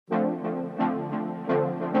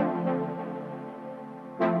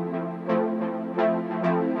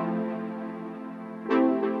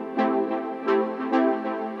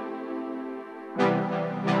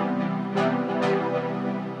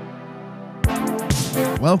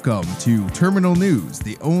Welcome to Terminal News,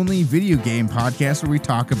 the only video game podcast where we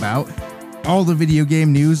talk about all the video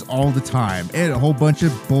game news all the time and a whole bunch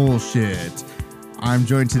of bullshit. I'm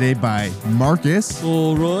joined today by Marcus.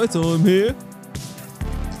 All right, I'm here.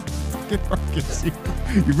 Fucking Marcus,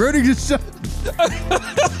 you're ready to shut.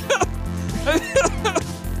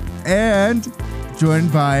 And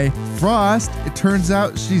joined by Frost. It turns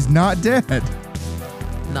out she's not dead.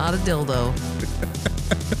 Not a dildo.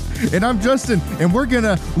 And I'm Justin, and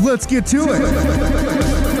let's get to it.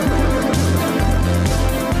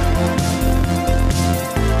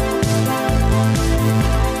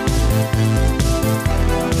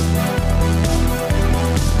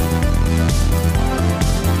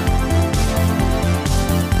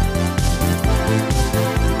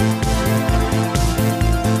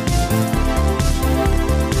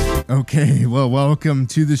 Okay, well, welcome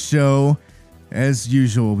to the show. As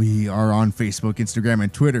usual, we are on Facebook, Instagram,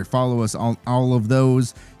 and Twitter. Follow us on all of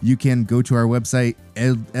those. You can go to our website,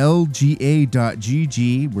 lga.gg,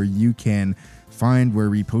 where you can find where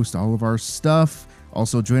we post all of our stuff.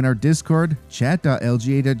 Also, join our Discord,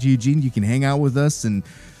 chat.lga.gg, and you can hang out with us and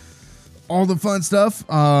all the fun stuff.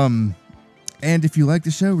 And if you like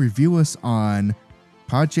the show, review us on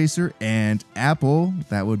Podchaser and Apple.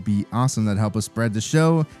 That would be awesome. That'd help us spread the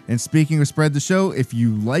show. And speaking of spread the show, if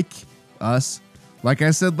you like us, like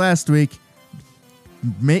I said last week,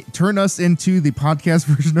 turn us into the podcast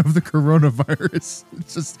version of the coronavirus.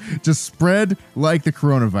 Just spread like the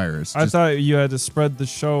coronavirus. I thought you had to spread the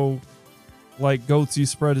show like Goatsy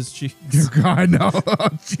spread his cheeks. Oh God, no. Oh,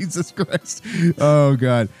 Jesus Christ. Oh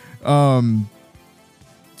God.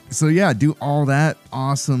 So yeah, do all that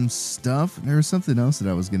awesome stuff. There was something else that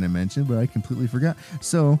I was going to mention, but I completely forgot.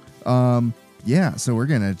 So, yeah, so we're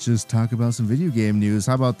going to just talk about some video game news.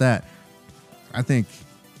 How about that? I think,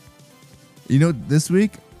 this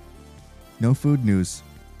week, no food news.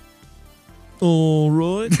 All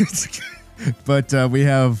right. But we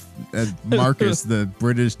have Marcus, the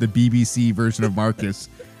BBC version of Marcus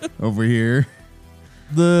over here.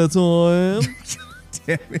 That I am.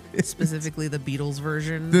 Damn it. Specifically the Beatles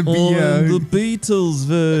version. I'm the Beatles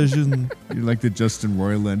version. You're like the Justin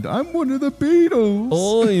Roiland. I'm one of the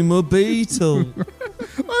Beatles. I'm a Beatle.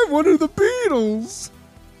 I'm one of the Beatles.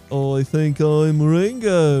 I think I'm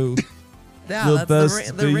Ringo. Yeah, the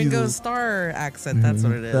that's the Ringo Beatle. Starr accent. That's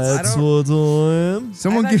what it is. That's what I am.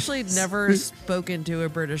 I've actually never spoken to a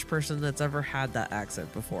British person that's ever had that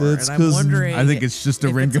accent before. That's and I'm wondering I think it's just a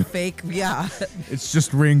if Ringo. It's fake. Yeah. It's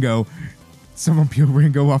just Ringo. Someone peel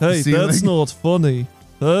Ringo off the Hey, ceiling. that's not funny.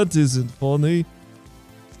 That isn't funny.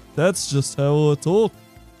 That's just how I talk.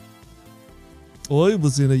 I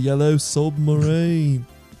was in a yellow submarine.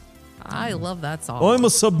 I love that song. I'm a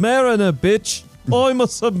submariner, bitch. I'm a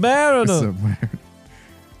submariner.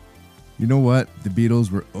 You know what? The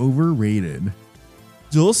Beatles were overrated.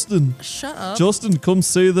 Justin. Shut up. Justin, come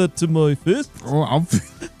say that to my face. Oh, I'll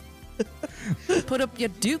Put up your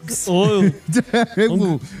dukes. I'm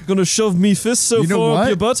gonna shove me fist so far up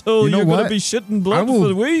your butthole, you're gonna be shitting blood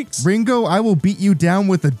for weeks. Ringo, I will beat you down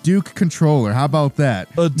with a Duke controller. How about that?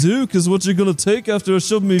 A Duke is what you're gonna take after I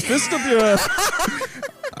shove me fist up your ass.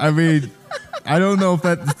 I mean, I don't know if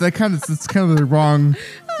it's kind of the wrong.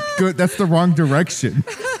 Good, that's the wrong direction.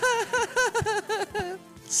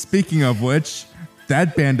 Speaking of which,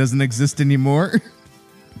 that band doesn't exist anymore.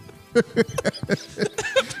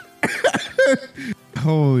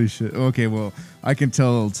 Holy shit. Okay, well, I can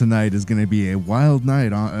tell tonight is going to be a wild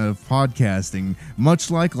night of podcasting, much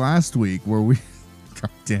like last week where we... God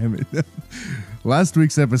damn it. Last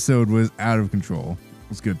week's episode was out of control. It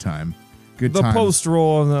was a good time. Good time. The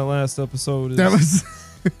post-roll on that last episode is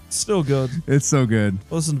still good. It's so good.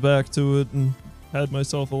 Listened back to it and had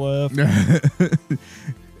myself a laugh.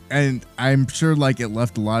 And I'm sure it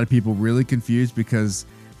left a lot of people really confused because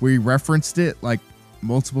we referenced it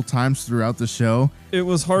multiple times throughout the show. It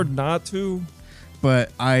was hard not to.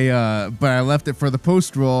 But I left it for the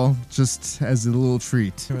post roll just as a little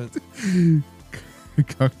treat.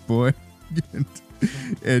 Cuck boy.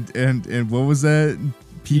 and what was that?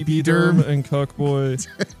 PP derm and cuck boy.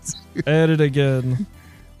 Add it again.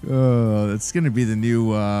 Oh, that's gonna be the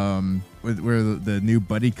new where the new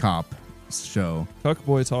buddy cop show. Cuck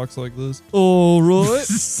boy talks like this. All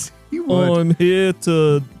right. He would. I'm here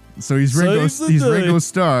to. So he's Ringo. He's Ringo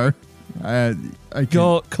Starr. I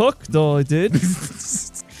got cooked. I did.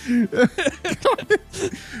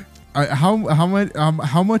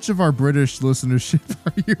 How much of our British listenership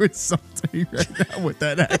are you insulting right now with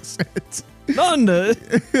that accent? None.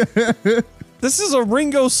 This is a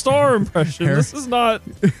Ringo Starr impression. This is not.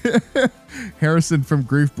 Harrison from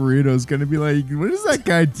Grief Burrito is going to be like, what is that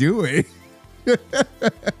guy doing?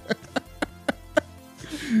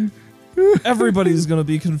 Everybody's gonna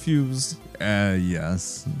be confused.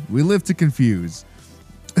 Yes. We live to confuse.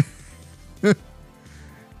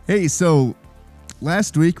 Hey, so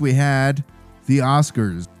last week we had the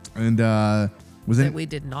Oscars, and was That it? we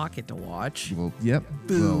did not get to watch. Well, yep.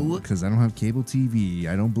 Boo. Well, because I don't have cable TV.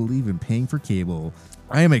 I don't believe in paying for cable.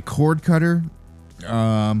 I am a cord cutter.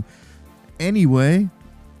 Anyway,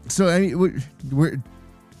 so I mean,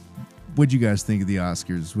 what'd you guys think of the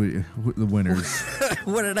Oscars? The winners?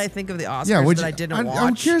 What did I think of the Oscars that I didn't watch?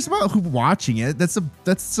 I'm curious about who watching it. That's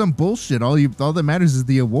some bullshit. All that matters is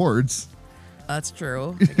the awards. That's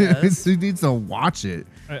true. I guess. Who needs to watch it?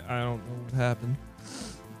 I don't know what happened.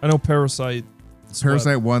 I know Parasite.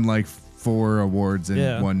 Parasite won like 4 awards in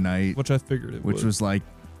Yeah, one night, which I figured it which would. was like,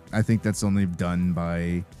 I think that's only done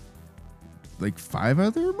by like 5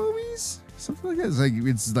 other movies, something like that.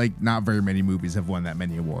 It's like not very many movies have won that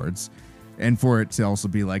many awards, and for it to also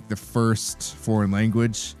be like the first foreign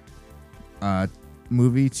language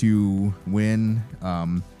movie to win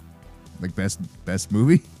like best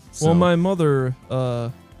movie. Well, my mother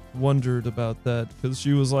wondered about that because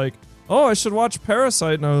she was like, "Oh, I should watch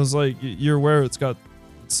Parasite," and I was like, "You're aware it's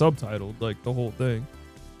subtitled, like the whole thing?"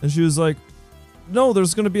 And she was like, "No,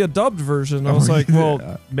 there's going to be a dubbed version." I was like, yeah.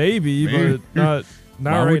 "Well, maybe, Maybe. but not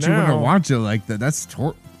why right would you want to now." watch it like that? That's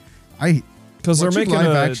Because they're watching making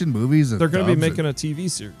live action movies. They're going to be dubs making a TV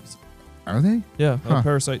series. Are they? Yeah, Huh. a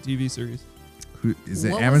Parasite TV series. Is it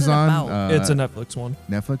What was it Amazon? about? It's a Netflix one.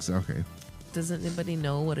 Netflix. Okay, Does anybody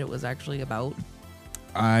know what it was actually about?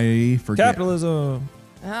 I forget. Capitalism.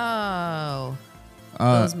 Oh,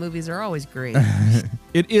 Uh, those movies are always great.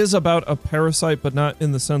 It is about a parasite, but not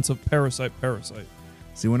in the sense of parasite.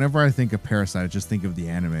 See, whenever I think of Parasite, I just think of the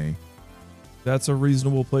anime. That's a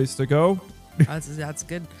reasonable place to go. That's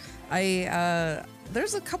good.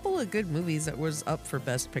 There's a couple of good movies that was up for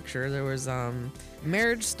Best Picture. There was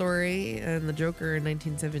Marriage Story and The Joker in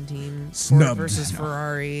 1917, Ford Snubbed. versus No.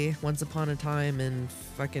 Ferrari, Once Upon a Time, and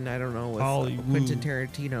fucking I don't know with Hollywood. Quentin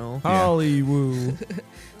Tarantino. Hollywood.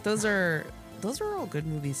 Those are all good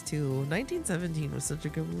movies too. 1917 was such a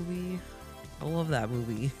good movie. I love that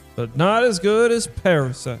movie. But not as good as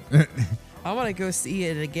Parasite. I want to go see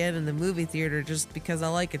it again in the movie theater just because I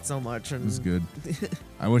like it so much. And It was good.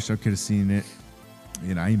 I wish I could have seen it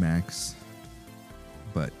in IMAX,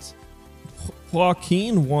 but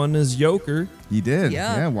Joaquin won as Joker. he did.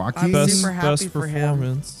 Yeah. Yeah, I'm Joaquin. Best, super happy best for him.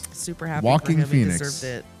 performance. Super happy Walking for him. Phoenix. He deserved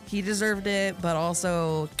it. He deserved it, but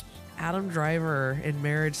also Adam Driver in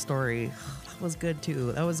Marriage Story that was good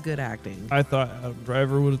too. That was good acting. I thought Adam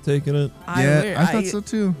Driver would have taken it, I thought so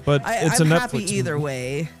too. but it's I'm a Netflix happy either movie.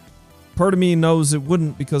 way. Part of me knows it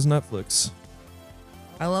wouldn't because Netflix.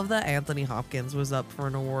 I love that Anthony Hopkins was up for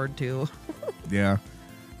an award too. Yeah.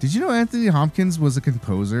 Did you know Anthony Hopkins was a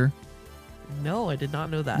composer? No, I did not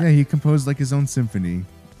know that. Yeah, he composed like his own symphony,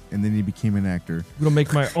 and then he became an actor. I'm gonna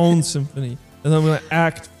make my own symphony, and then I'm gonna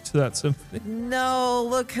act to that symphony. No,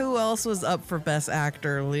 look who else was up for Best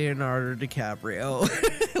Actor, Leonardo DiCaprio.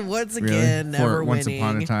 Once Really? again, never For Once winning.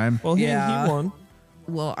 Upon a Time. Well, he Yeah. won.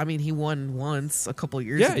 Well, I mean, he won once a couple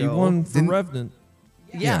years Yeah, ago. he won for Didn't- Yeah, Revenant.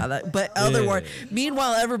 Yeah. but otherwise,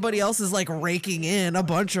 meanwhile, everybody else is like raking in a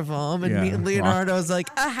bunch of them, and Yeah. Leonardo's like,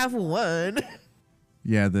 I have one.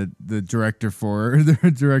 Yeah, the director for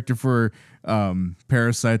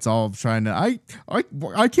Parasite's all trying to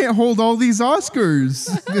I can't hold all these Oscars.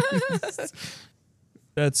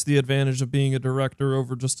 That's the advantage of being a director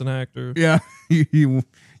over just an actor. Yeah, you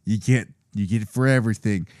get it for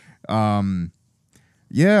everything.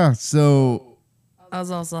 Yeah, so I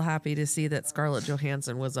was also happy to see that Scarlett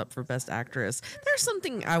Johansson was up for Best Actress. There's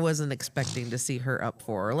something I wasn't expecting to see her up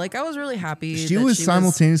for. Like, I was really happy. she that was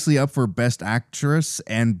simultaneously up for Best Actress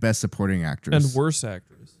and Best Supporting Actress. And worse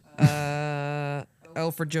actors.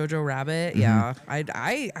 for Jojo Rabbit. Yeah,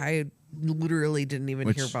 I literally didn't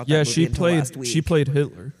even hear about that. Yeah, movie until last week. she played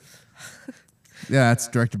Hitler. Yeah, that's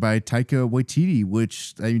directed by Taika Waititi,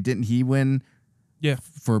 which I mean, didn't he win Yeah.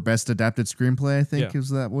 for Best Adapted Screenplay? I think Yeah.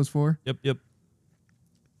 that was for. Yep.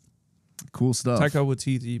 Cool stuff. Taika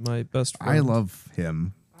Waititi, my best friend. I love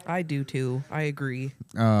him. I do too. I agree.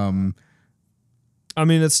 I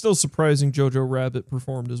mean, it's still surprising Jojo Rabbit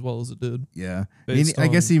performed as well as it did. Yeah, Based I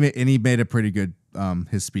guess on- he made a pretty good.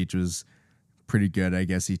 His speech was pretty good. I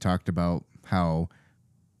guess he talked about how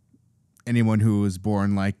anyone who was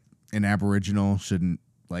born like an Aboriginal should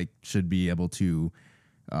be able to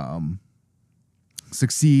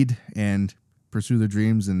succeed and pursue their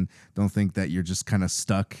dreams, and don't think that you're just kind of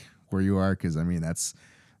stuck where you are. Because I mean, that's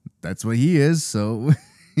what he is. So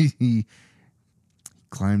he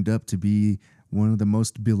climbed up to be one of the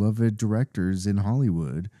most beloved directors in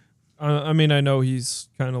Hollywood. I mean, I know he's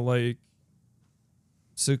kind of like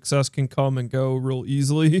success can come and go real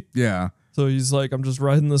easily. Yeah. So he's like, I'm just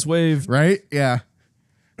riding this wave. Right? Yeah.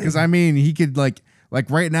 Because I mean, he could like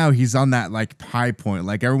right now he's on that like high point.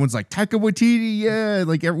 Like everyone's like Taika Waititi, yeah.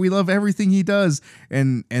 Like we love everything he does.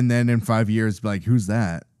 And then in 5 years, like who's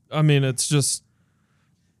that? I mean, it's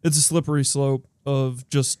a slippery slope of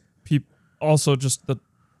just people. Also, just the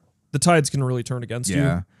tides can really turn against you.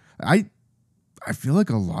 Yeah. I feel like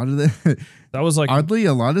a lot of the That was like oddly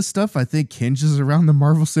a lot of stuff I think hinges around the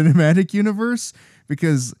Marvel Cinematic Universe,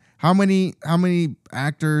 because how many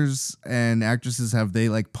actors and actresses have they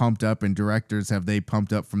like pumped up, and directors have they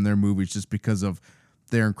pumped up from their movies just because of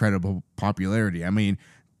their incredible popularity? I mean,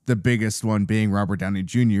 the biggest one being Robert Downey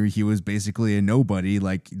Jr. He was basically a nobody.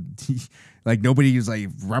 Like nobody was like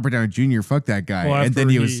Robert Downey Jr. Fuck that guy. well, And then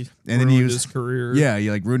he was his career. yeah, he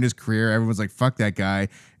like ruined his career. Everyone's like fuck that guy.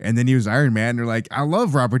 And then he was Iron Man. And they're like, I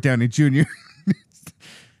love Robert Downey Jr.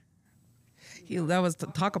 That was to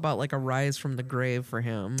talk about like a rise from the grave for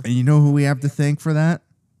him. And you know who we have to thank for that?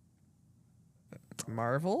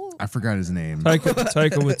 Marvel? I forgot his name. Taika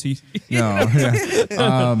Waititi. No,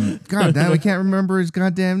 yeah. God damn, I can't remember his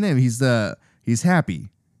goddamn name. He's Happy.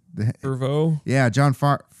 Fervo. Yeah, John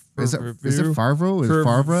Is it Favreau? Is Favre?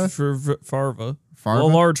 Farva. Farva? A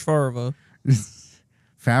large Farva.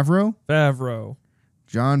 Favreau? Favreau.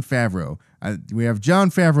 John Favreau. We have John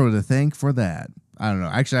Favreau to thank for that. I don't know.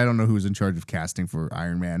 Actually, I don't know who was in charge of casting for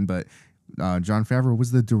Iron Man, but John Favreau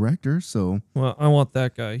was the director, so. Well, I want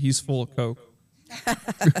that guy. He's full of coke.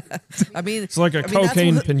 I mean, It's like a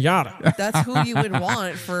cocaine pinata. that's who you would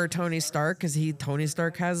want for Tony Stark, because Tony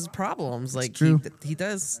Stark has problems. Like true. he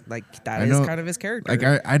does. Like that I is know- kind of his character. Like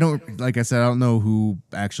I don't, like I said, I don't know who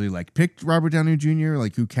actually like picked Robert Downey Jr.,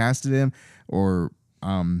 like who casted him or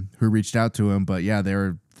who reached out to him, but yeah,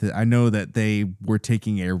 I know that they were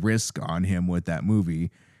taking a risk on him with that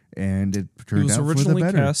movie, and it He turned was out for the originally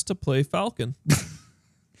better. cast to play Falcon.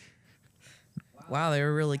 Wow, they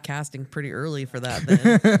were really casting pretty early for that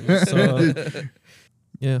then. So,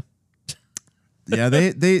 yeah. Yeah,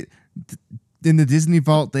 they in the Disney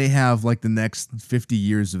Vault they have like the next 50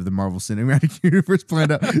 years of the Marvel Cinematic Universe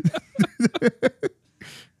planned out.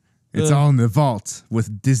 It's all in the vault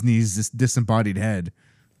with Disney's disembodied head.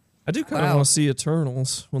 I do kind of Wow. want to see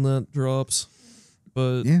Eternals when that drops,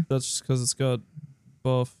 but Yeah. that's just because it's got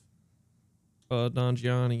buff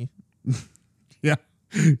Nanjiani. Yeah,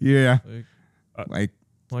 yeah, Like,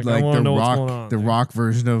 like I want to the know Rock, what's going on. the there. Rock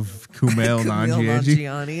version of Kumail Nanjiani.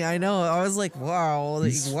 Nanjiani. I know. I was like, wow. Like,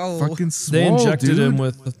 He's whoa. fucking They swole, injected dude. him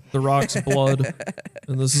with the Rock's blood,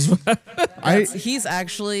 and this is what He's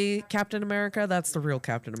actually Captain America. That's the real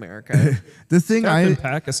Captain America. the thing Captain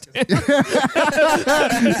Pakistan.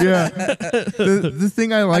 yeah, the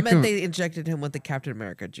thing I I like. meant they injected him with the Captain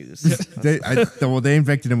America juice. they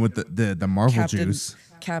infected him with the Marvel juice.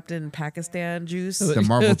 Captain Pakistan juice. The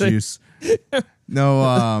Marvel juice.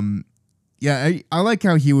 No, yeah, I like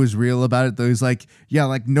how he was real about it though. He's like, yeah,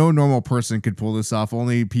 like no normal person could pull this off.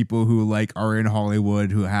 Only people who like are in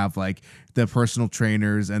Hollywood who have like the personal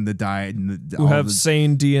trainers and the diet and Who have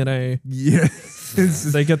sane DNA. yeah.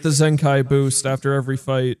 They get the Zenkai boost after every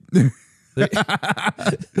fight.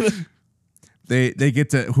 They get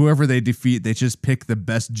to whoever they defeat. They just pick the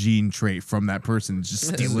best gene trait from that person and just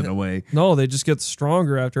steal it away. No, they just get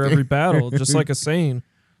stronger after every battle, just like a Sane.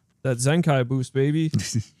 That Zenkai boost, baby.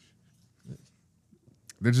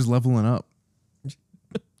 They're just leveling up.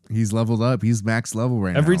 He's leveled up. He's max level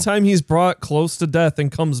right Every now. time he's brought close to death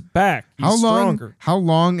and comes back, he's stronger. How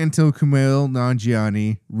long until Kumail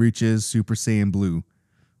Nanjiani reaches Super Saiyan Blue?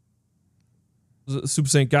 Super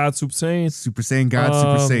Saiyan God, Super Saiyan. Super Saiyan God,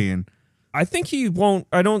 Super Saiyan. I think he won't.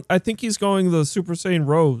 I think he's going the Super Saiyan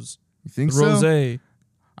Rose. You think The so? Rose.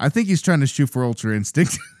 I think he's trying to shoot for Ultra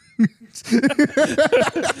Instinct.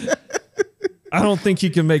 I don't think he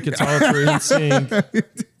can make it to Ultra Instinct.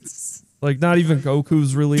 Like, not even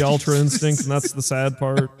Goku's really Ultra Instinct, and that's the sad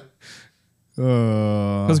part.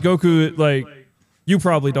 Because Goku, like, you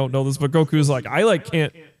probably don't know this, but Goku's like, I like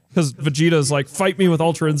can't, because Vegeta's like, fight me with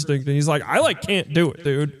Ultra Instinct, and he's like, I like can't do it,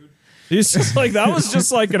 dude. He's just like, that was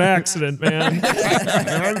just like an accident, man.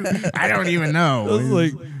 I don't even know. It's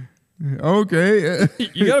like, Okay.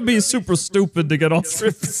 you gotta be super stupid to get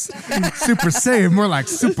Ultra. Super Saiyan, more like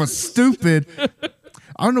super stupid.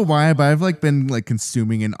 I don't know why, but I've like been like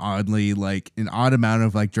consuming an odd amount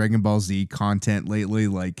of like Dragon Ball Z content lately,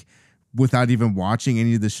 like without even watching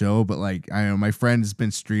any of the show. But like, I don't know, my friend has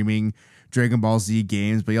been streaming Dragon Ball Z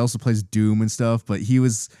games, but he also plays Doom and stuff. But he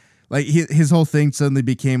was like, his whole thing suddenly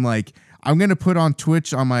became like, I'm gonna put on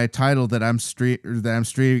Twitch on my title that I'm streaming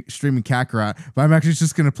Kakarot, but I'm actually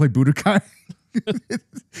just gonna play Budokai.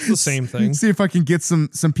 It's the same thing. See if I can get some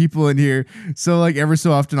people in here. So like every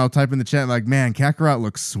so often I'll type in the chat like, man, Kakarot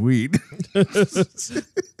looks sweet.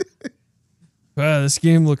 Wow, this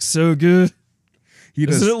game looks so good.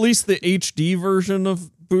 Is it at least the HD version of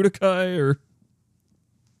Budokai, or?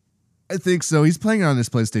 I think so. He's playing it on his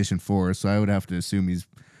PlayStation 4, so I would have to assume he's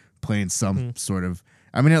playing some sort of.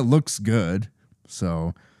 I mean, it looks good,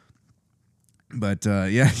 so. But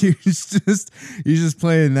yeah, he's just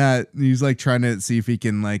playing that. He's like trying to see if he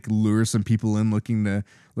can like lure some people in looking to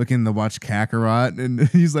watch Kakarot, and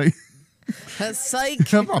he's like,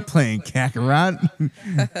 Psych. I'm not playing Kakarot.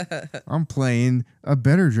 I'm playing a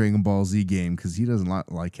better Dragon Ball Z game because he doesn't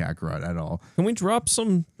like Kakarot at all. Can we drop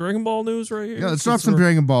some Dragon Ball news right here? Yeah, let's drop some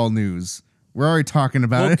Dragon Ball news. We're already talking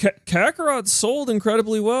about it. Kakarot sold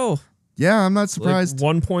incredibly well. Yeah, I'm not surprised.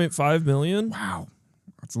 Like 1.5 million. Wow,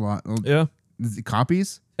 that's a lot. Yeah.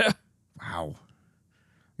 Copies? Yeah. Wow.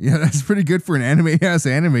 Yeah, that's pretty good for an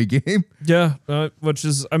anime game. Yeah, which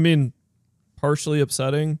is, I mean, partially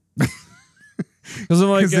upsetting. Because I'm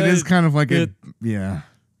like, it is kind of like yeah.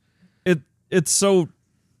 It's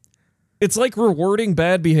like rewarding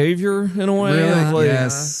bad behavior in a way. Really? Like,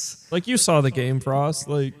 Yes. Like you saw the game, Frost.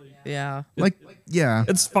 Like, Yeah. Yeah.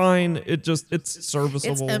 it's fine. It's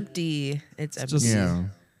serviceable. It's empty. It's empty. just- Yeah.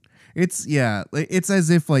 It's as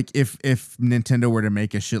if like if Nintendo were to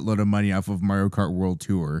make a shitload of money off of Mario Kart World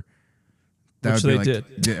Tour, that Which would be they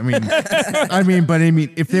like, did. I mean,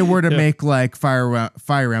 if they were to make like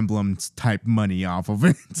Fire Emblem type money off of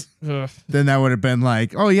it, Ugh. then that would have been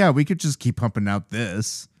like, oh yeah, we could just keep pumping out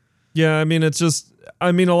this. Yeah, I mean,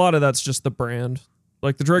 a lot of that's just the brand.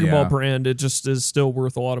 Like the Dragon Ball brand, it just is still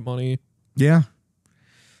worth a lot of money. Yeah.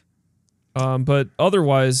 But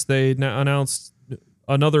otherwise, they announced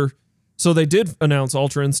another. So they did announce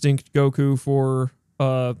Ultra Instinct Goku for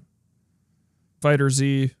Fighter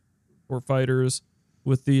Z or Fighters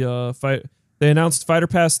with the fight. They announced Fighter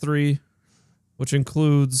Pass 3, which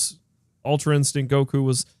includes Ultra Instinct Goku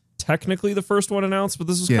was technically the first one announced, but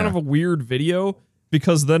this was kind of a weird video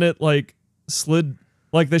because then it like slid,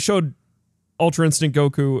 like they showed Ultra Instinct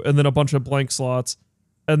Goku and then a bunch of blank slots,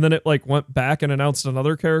 and then it like went back and announced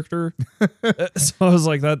another character. So I was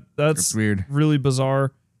like, that's weird, really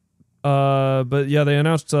bizarre. But yeah, they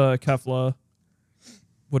announced Kefla,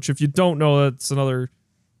 which if you don't know, that's another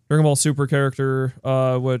Dragon Ball Super character,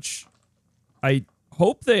 which I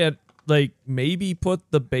hope they had like maybe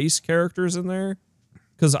put the base characters in there,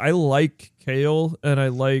 because I like Kale and I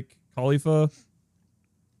like Khalifa.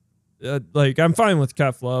 Like I'm fine with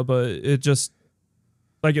Kefla, but it just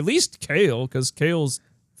like at least Kale, because Kale's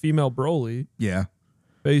female Broly. Yeah,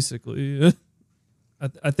 basically.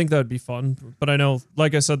 I think that would be fun, but I know,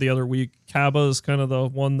 like I said the other week, Kaba is kind of the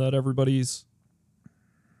one that everybody's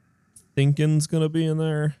thinking's gonna be in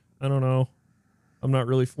there. I don't know. I'm not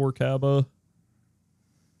really for Kaba.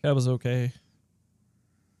 Kaba's okay.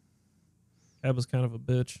 Kaba's kind of a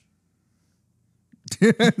bitch.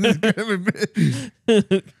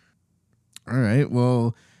 All right.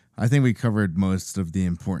 Well, I think we covered most of the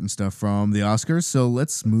important stuff from the Oscars, so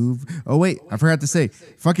let's move. Oh wait, I forgot to say,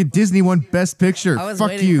 fucking Disney won Best Picture. I was Fuck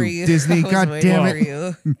waiting you, for you. Disney. I was God waiting damn for it.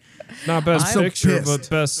 you. Not best I'm so picture, pissed. but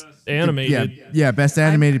best animated. Yeah, Best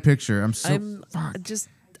Animated Picture. I'm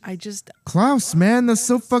I just Klaus, man, that's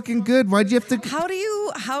so fucking good. Why'd you have to?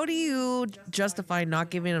 how do you justify not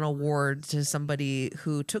giving an award to somebody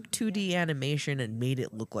who took 2D animation and made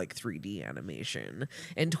it look like 3D animation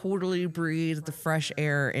and totally breathed the fresh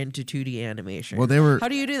air into 2D animation? Well, they were. How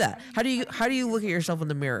do you do that? How do you look at yourself in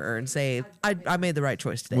the mirror and say I made the right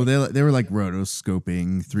choice today? Well, they were like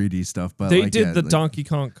rotoscoping 3D stuff, but They like, did yeah, the like, Donkey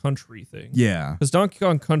Kong Country thing. Yeah. Because Donkey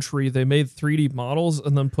Kong Country, they made 3D models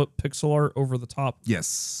and then put pixel art over the top.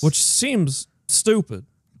 Yes. Which seems stupid,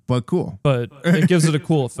 but cool. but it gives it a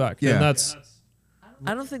cool effect. Yeah. And that's,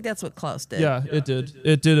 I don't think that's what Klaus did. yeah, it did.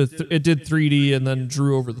 It did 3D and then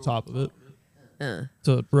drew over the top of it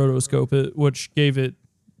to rotoscope it, which gave it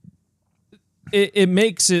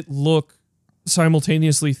makes it look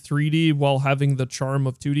simultaneously 3D while having the charm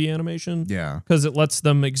of 2D animation. Yeah. Because it lets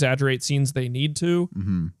them exaggerate scenes they need to.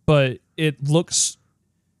 Mm-hmm. But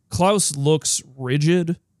Klaus looks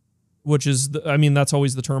rigid, which is, that's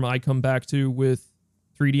always the term I come back to with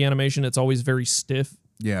 3D animation. It's always very stiff.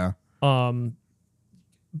 Yeah.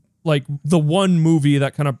 Like the one movie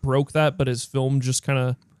that kind of broke that, but is filmed just kind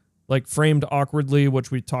of like framed awkwardly, which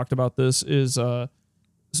we talked about this, is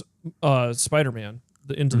Spider-Man,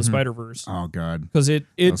 Into the Spider-Verse. Oh god. Because it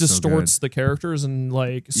That was so distorts the characters and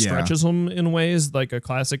like stretches them in ways like a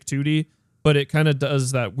classic 2D, but it kind of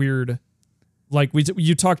does that weird like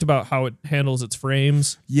you talked about how it handles its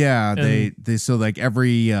frames. Yeah, And- they so like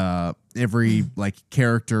every like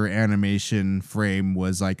character animation frame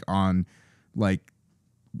was like on like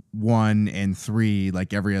 1 and 3,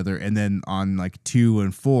 like every other, and then on like 2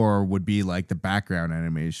 and 4 would be like the background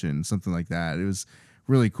animation, something like that. It was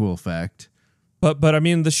really cool effect. But I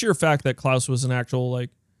mean, the sheer fact that Klaus was an actual like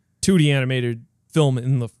 2D animated film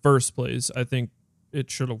in the first place, I think it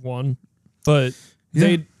should have won. But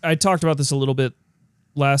I talked about this a little bit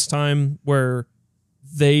last time, where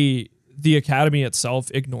the Academy itself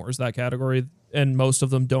ignores that category, and most of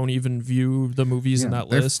them don't even view the movies in that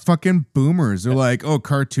they're list. fucking boomers. They're like, oh,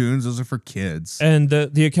 cartoons, those are for kids. And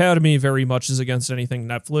the Academy very much is against anything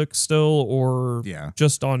Netflix still, or Yeah.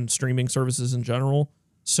 just on streaming services in general.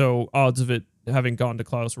 So odds of it having gone to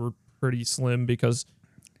Klaus were pretty slim, because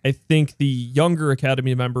I think the younger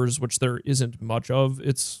Academy members, which there isn't much of,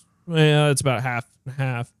 it's about half and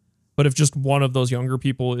half. But if just one of those younger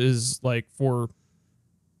people is like for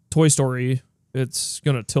Toy Story, it's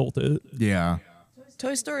gonna tilt it. Yeah.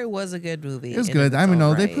 Toy Story was a good movie. It was in good. its I mean,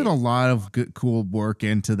 no, own they right. put a lot of good, cool work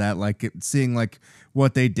into that. Like seeing like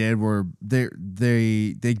what they did, where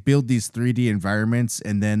they build these 3D environments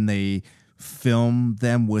and then they film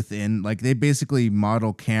them within. Like they basically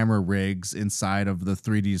model camera rigs inside of the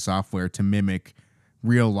 3D software to mimic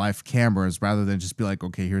real life cameras, rather than just be like,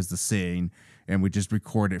 okay, here's the scene and we just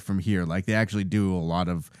record it from here. Like they actually do a lot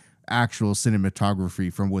of actual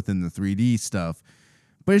cinematography from within the 3D stuff.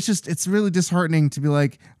 But it's really disheartening to be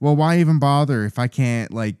like, well, why even bother if I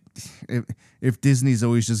can't, like, if Disney's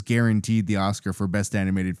always just guaranteed the Oscar for Best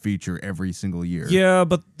Animated Feature every single year. Yeah,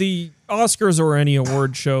 but the Oscars or any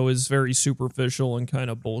award show is very superficial and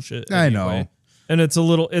kind of bullshit. I anyway. know. And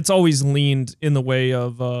it's always leaned in the way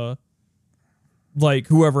of like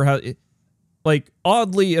whoever has, like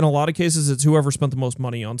oddly in a lot of cases it's whoever spent the most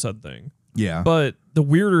money on said thing. Yeah. But the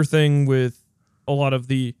weirder thing with a lot of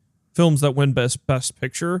the films that win best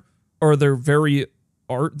picture are they're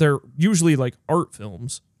usually like art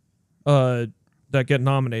films that get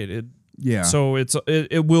nominated. Yeah. So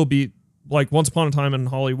it will be like Once Upon a Time in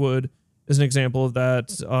Hollywood is an example of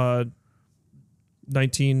that.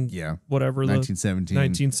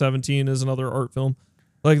 1917 is another art film.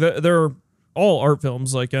 Like they're all art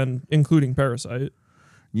films, like, and including Parasite.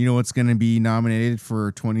 You know what's going to be nominated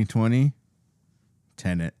for 2020?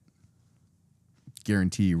 Tenet.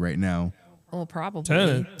 Guarantee you right now. Oh, probably.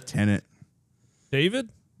 Tenet. David?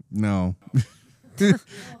 No. No,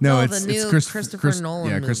 no, the it's new Christopher Nolan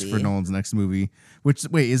Yeah, movie. Christopher Nolan's next movie. Which,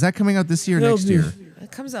 wait, is that coming out this year or It'll next be- year?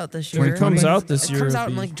 It comes out this year. If it comes out this It year, comes it'll out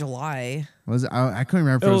in be- like July. Was it? I couldn't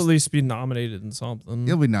remember. If it It'll was, at least be nominated in something.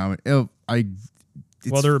 it'll be nominated.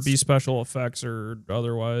 Whether it be special effects or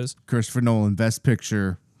otherwise. Christopher Nolan, Best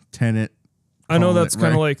Picture, Tenet. I know Calling that's it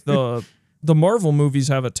kind of right. like the Marvel movies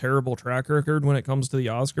have a terrible track record when it comes to the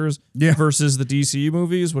Oscars Yeah. versus the DC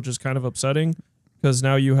movies, which is kind of upsetting because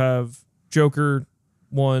now you have Joker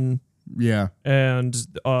won Yeah. and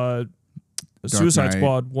Suicide Knight.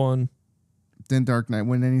 Squad won Didn't Dark Knight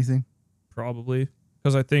win anything? probably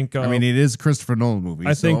because I think I mean, it is a Christopher Nolan movie.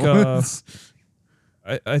 I so think, it's-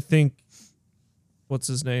 I think what's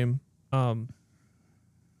his name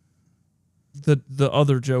the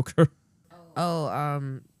other Joker.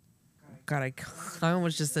 Oh, God, I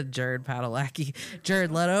almost just said Jared Padalecki.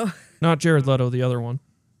 Jared Leto. Not Jared Leto, the other one.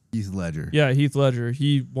 Heath Ledger. Yeah, Heath Ledger.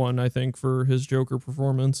 He won, I think, for his Joker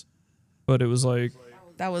performance. But it was like,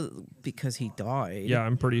 That was because he died. yeah,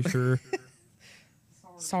 I'm pretty sure.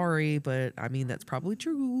 Sorry, but I mean that's probably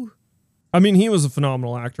true. I mean, he was a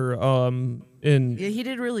phenomenal actor. Yeah, he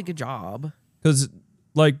did a really good job. Because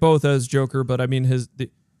like both as Joker, but I mean have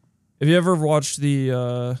you ever watched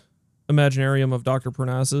the Imaginarium of Dr.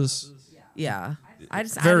 Parnassus? Yeah, I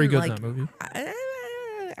Very didn't good like, in that movie.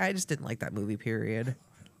 I just didn't like that movie. Period.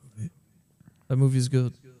 That movie's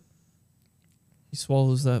good. He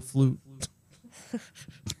swallows that flute.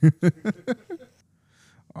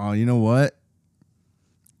 Oh, you know what?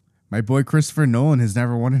 My boy Christopher Nolan has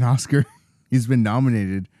never won an Oscar. He's been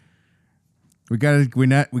nominated. We gotta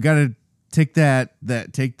take that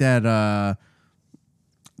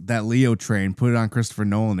Leo train, put it on Christopher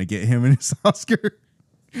Nolan to get him in his Oscar.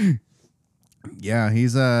 Yeah,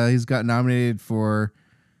 he's got nominated for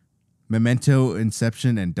Memento,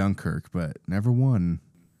 Inception, and Dunkirk, but never won.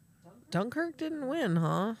 Dunkirk didn't win,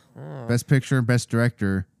 huh? Oh. Best Picture and Best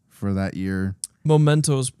Director for that year.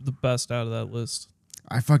 Memento's the best out of that list.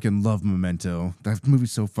 I fucking love Memento. That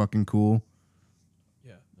movie's so fucking cool.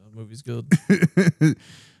 Yeah, that movie's good.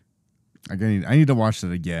 I need to watch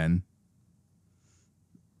that again.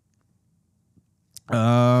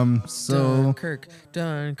 So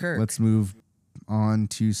Dunkirk. let's move on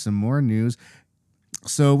to some more news.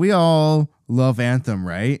 So we all love Anthem,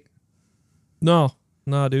 right? No,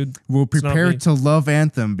 dude. We're It's not me. prepared to love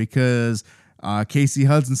Anthem because Casey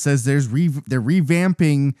Hudson says they're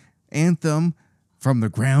revamping Anthem from the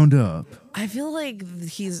ground up. I feel like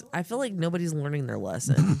nobody's learning their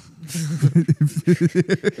lesson.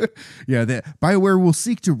 Yeah, that BioWare will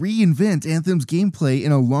seek to reinvent Anthem's gameplay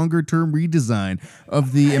in a longer-term redesign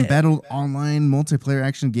of the embattled online multiplayer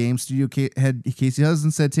action game. Studio head Casey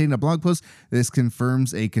Hudson said today in a blog post, this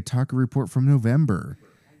confirms a Kotaku report from November.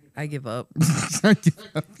 I give up. I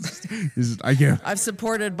give. I've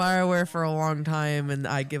supported BioWare for a long time, and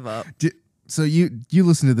I give up. So you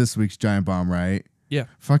listened to this week's Giant Bomb, right? Yeah.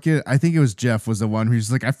 Fuck it. I think it was Jeff was the one who's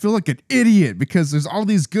like, I feel like an idiot because there's all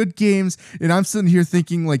these good games, and I'm sitting here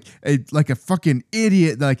thinking like a fucking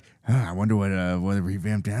idiot. Like, I wonder what a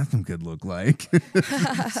revamped Anthem could look like.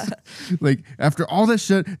 Like after all that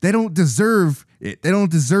shit, they don't deserve it. They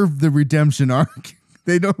don't deserve the redemption arc.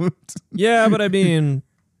 They don't. Yeah, but I mean,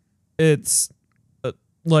 it's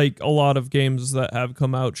like a lot of games that have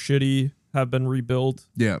come out shitty have been rebuilt.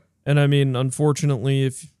 Yeah. And I mean, unfortunately,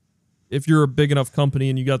 if you're a big enough company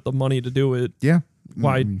and you got the money to do it, Yeah.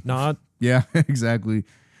 why not? Yeah, exactly.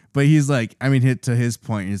 But he's like, I mean, to his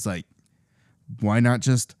point, he's like, why not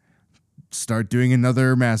just start doing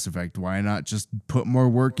another Mass Effect? Why not just put more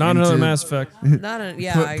work Not into another Mass Effect.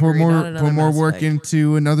 I put agree. more Not another put more Mass work Effect.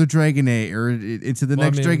 into another Dragon Age or into the Well, I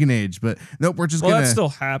next mean- DragonAge? But nope, we're just Well, gonna. that's still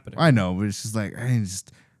happening. I know, but it's just like I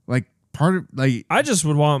just like part of like I just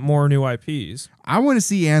would want more new IPs. I want to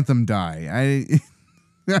see Anthem die.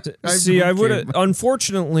 See, I would.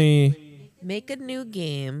 Unfortunately, Make a new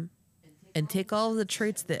game and take all of the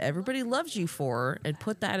traits that everybody loves you for and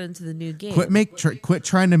put that into the new game. quit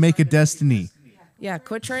trying to make a Destiny. Yeah,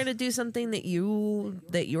 quit trying to do something that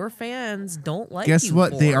your fans don't like. Guess you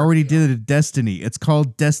what? for. They already did it at Destiny. It's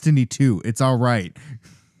called Destiny 2. It's all right.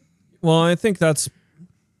 well, I think that's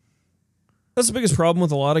the biggest problem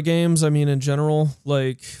with a lot of games. I mean, in general,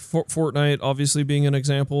 like Fortnite obviously being an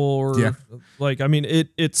example, or Yeah. like, I mean, it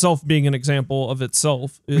itself being an example of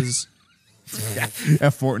itself is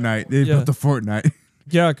At Fortnite. They Yeah. put the Fortnite.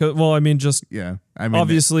 yeah. Well, I mean, just Yeah. I mean,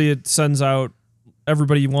 obviously it sends out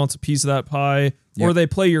everybody wants a piece of that pie, or Yep. they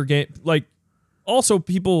play your game. Like, also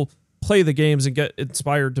people play the games and get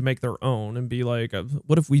inspired to make their own and be like,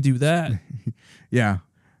 what if we do that? yeah.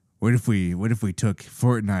 What if we took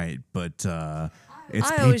Fortnite, but it's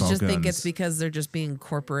I always paintball just think guns? it's because they're just being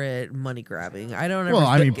corporate money grabbing. I don't ever Well,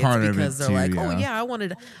 I think mean, part it's of it because they're too, like, yeah. oh yeah,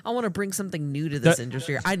 I want to bring something new to this That-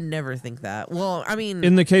 industry. I never think that. Well, I mean,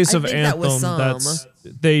 In the case I of think that Anthem, was some. that's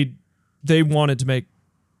they wanted to make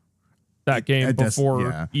that game before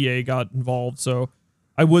yeah. EA got involved. So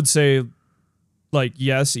I would say, like,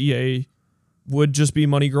 yes, EA would just be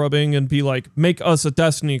money grubbing and be like, make us a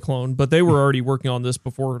Destiny clone, but they were already working on this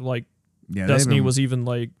before like Yeah, they've Destiny been- was even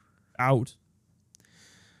like out.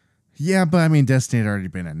 Yeah, but I mean, Destiny had already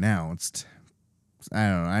been announced. I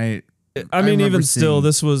don't know. I mean, remember even still, seeing-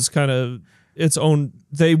 this was kind of its own.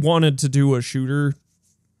 They wanted to do a shooter,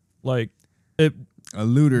 like it. a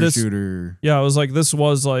looter this- shooter. Yeah, it was like this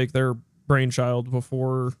was like their brainchild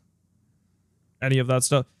before any of that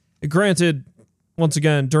stuff. Granted, once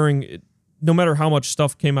again, no matter how much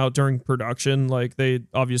stuff came out during production, like they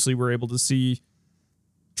obviously were able to see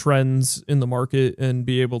trends in the market and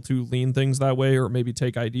be able to lean things that way, or maybe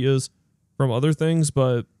take ideas from other things.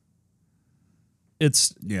 But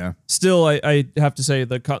it's Yeah. still, I have to say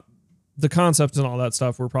the concept and all that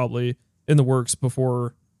stuff were probably in the works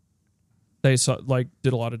before they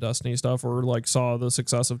did a lot of Destiny stuff, or like saw the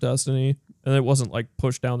success of Destiny, and it wasn't like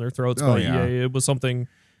pushed down their throats Oh, by yeah. EA. It was something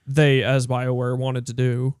they, as BioWare, wanted to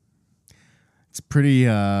do. It's pretty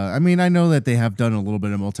I mean, I know that they have done a little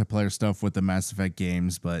bit of multiplayer stuff with the Mass Effect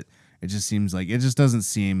games, but it just seems like it just doesn't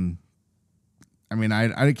seem I mean,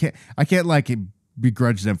 I can't like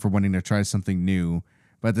begrudge them for wanting to try something new,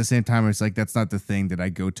 but at the same time it's like that's not the thing that I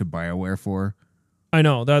go to BioWare for. I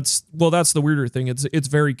know that's the weirder thing. It's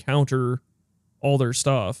very counter all their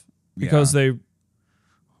stuff because they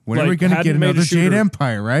When are we like, going to hadn't get made a another Jade shooter.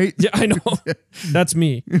 Empire, right? Yeah, I know. That's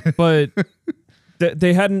me. But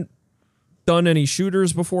they hadn't done any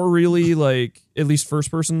shooters before, really, like at least first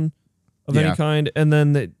person of Yeah. any kind. And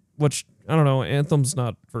then which I don't know, Anthem's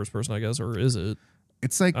not first person, I guess, or is it?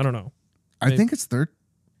 It's like I don't know. I think it's third.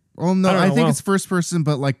 Well, no, I don't I know, think well- it's first person,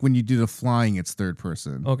 but like when you do the flying, it's third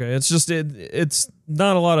person. Okay, it's just it's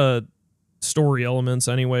not a lot of story elements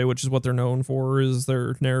anyway, which is what they're known for, is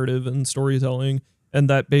their narrative and storytelling, and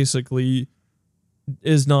that basically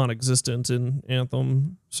is non-existent in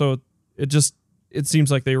Anthem. So it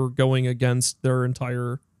seems like they were going against their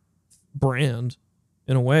entire brand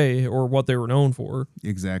in a way, or what they were known for.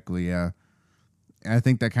 Exactly. Yeah. And I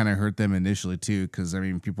think that kind of hurt them initially too, because I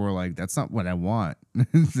mean, people were like, "That's not what I want."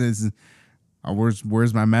 This is,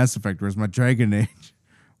 where's my Mass Effect? Where's my Dragon Age?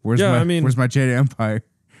 Where's where's my Jedi Empire?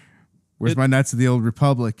 Where's my Knights of the Old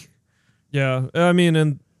Republic? Yeah, I mean,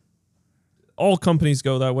 and all companies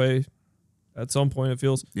go that way at some point, it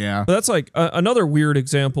feels. Yeah. But that's like another weird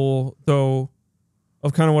example, though,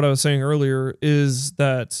 of kind of what I was saying earlier, is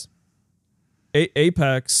that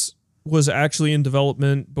Apex was actually in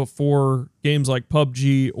development before games like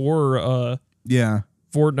PUBG or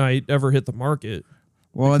Fortnite ever hit the market.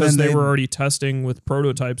 Well, because and then they were already testing with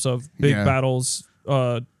prototypes of big battles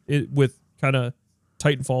with kind of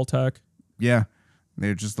Titanfall tech. Yeah.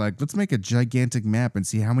 They're just like, let's make a gigantic map and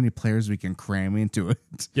see how many players we can cram into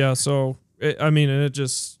it. Yeah, so, it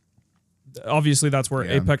just... Obviously, that's where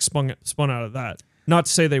Apex spun out of that. Not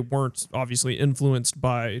to say they weren't obviously influenced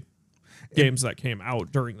by games that came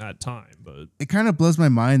out during that time, but... It kind of blows my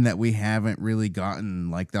mind that we haven't really gotten,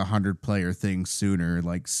 like, the 100-player thing sooner.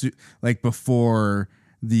 Like before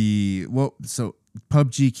the... Well, so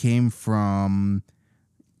PUBG came from...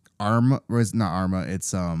 Arma... Or it's not Arma,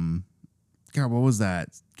 it's... God, what was that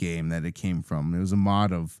game that it came from? It was a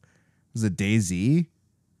mod of... Was it DayZ?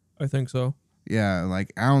 I think so. Yeah,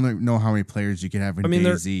 like, I don't know how many players you could have in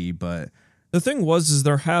DayZ, but... The thing is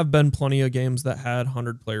there have been plenty of games that had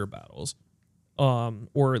 100-player battles,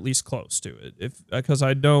 or at least close to it. Because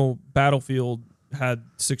I know Battlefield had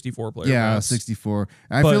 64-player. Yeah, 64.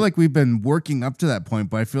 I feel like we've been working up to that point,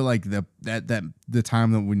 but I feel like the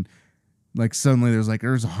time that when, like, suddenly there's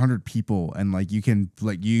 100 people, and like you can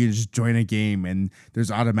just join a game, and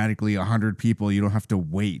there's automatically 100 people. You don't have to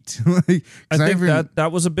wait. I think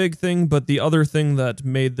that was a big thing, but the other thing that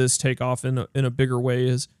made this take off in a bigger way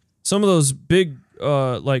is some of those big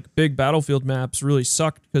Battlefield maps really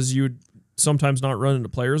sucked because you would sometimes not run into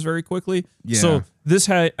players very quickly. Yeah. So this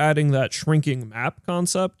adding that shrinking map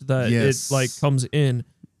concept that it comes in,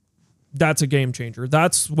 that's a game changer.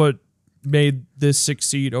 That's what made this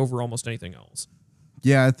succeed over almost anything else.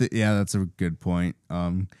 Yeah, that's a good point.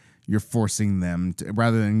 You're forcing them to,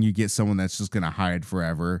 rather than you get someone that's just gonna hide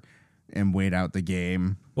forever and wait out the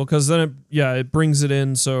game. Well, because then it brings it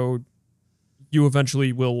in so you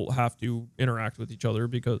eventually will have to interact with each other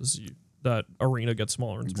because that arena gets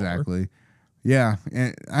smaller and smaller. Exactly. Yeah,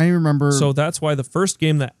 and I remember. So that's why the first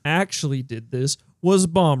game that actually did this was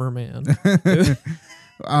Bomberman.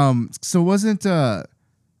 So wasn't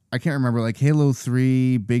I can't remember, like Halo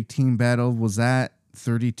 3 Big Team Battle, was that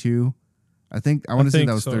 32? I want to say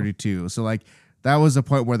that was 32. So like that was a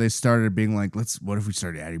point where they started being like, what if we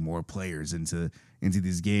started adding more players into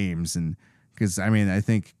these games? And because I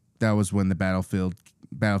think that was when the Battlefield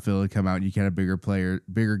had come out and you had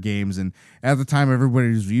bigger games, and at the time everybody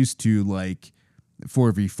was used to like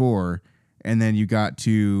 4v4, and then you got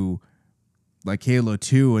to like Halo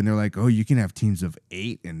 2 and they're like, oh, you can have teams of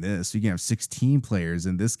 8 in this, you can have 16 players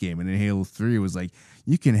in this game, and in Halo 3 it was like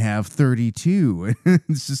you can have 32. It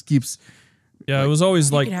just keeps it was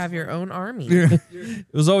always you can have your own army. It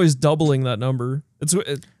was always doubling that number.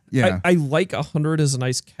 I like 100 as a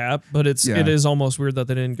nice cap, but it is almost weird that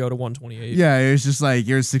they didn't go to 128. Yeah, it was just like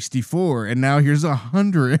here's 64 and now here's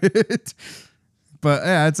 100. But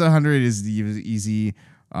yeah, it's 100 is easy.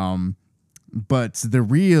 But the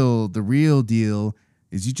real deal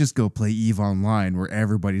is you just go play EVE Online where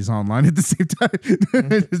everybody's online at the same time.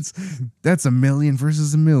 That's 1,000,000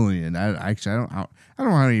 versus 1,000,000. I don't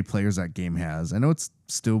know how many players that game has. I know it's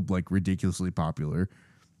still like ridiculously popular.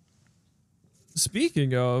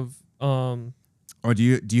 Speaking of, do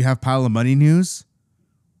you have pile of money news?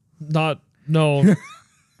 No.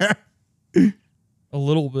 A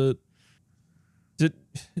little bit.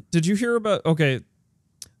 Did you hear about? Okay,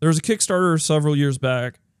 there was a Kickstarter several years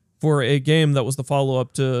back for a game that was the follow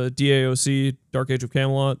up to DAOC Dark Age of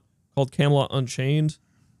Camelot called Camelot Unchained.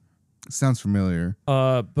 Sounds familiar.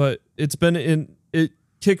 But it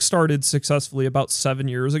kickstarted successfully about 7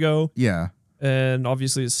 years ago. Yeah, and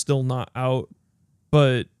obviously it's still not out.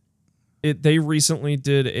 But they recently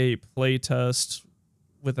did a play test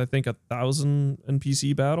with, I think, 1,000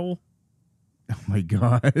 NPC battle. Oh my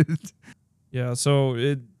god. Yeah,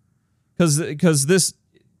 so because this,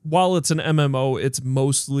 while it's an MMO, it's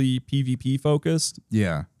mostly PvP focused.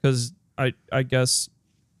 Yeah. Because I guess,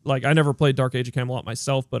 like, I never played Dark Age of Camelot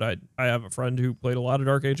myself, but I have a friend who played a lot of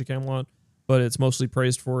Dark Age of Camelot, but it's mostly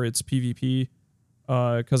praised for its PvP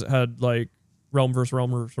because it had, like, realm versus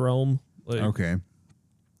realm versus realm. Like, okay.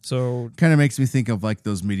 So kind of makes me think of like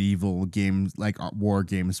those medieval games, like war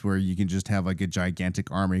games, where you can just have like a gigantic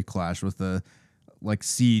army clash with a like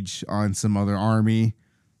siege on some other army.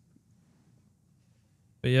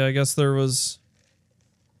 But yeah, I guess there was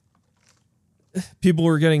people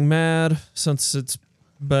were getting mad since it's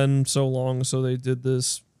been so long, so they did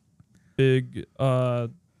this big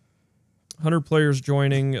 100 players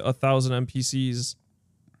joining 1,000 NPCs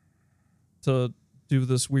to do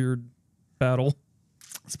this weird battle.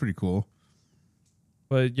 It's pretty cool.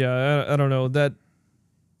 But yeah, I don't know that.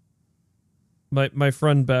 My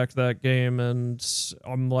friend backed that game, and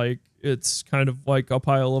I'm like, it's kind of like a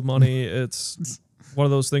pile of money. It's one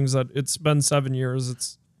of those things that it's been 7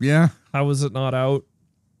 years. Yeah. How is it not out?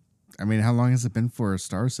 I mean, how long has it been for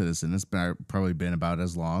Star Citizen? It's probably been about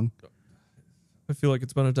as long. I feel like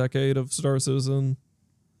it's been a decade of Star Citizen.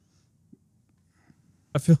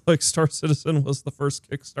 I feel like Star Citizen was the first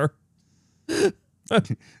Kickstarter.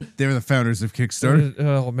 They were the founders of Kickstarter.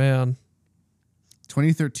 Oh man.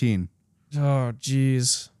 2013. Oh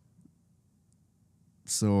jeez.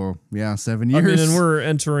 So yeah, 7 years. I mean, and we're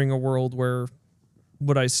entering a world where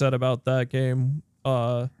what I said about that game,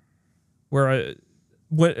 because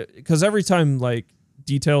every time like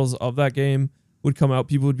details of that game would come out,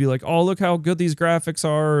 people would be like, "Oh, look how good these graphics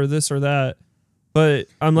are," or this or that. But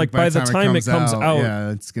I'm like, by the time it comes out,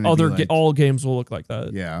 yeah, it's gonna be all games will look like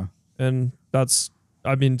that. Yeah, and that's,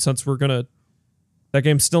 I mean, since that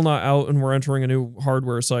game's still not out and we're entering a new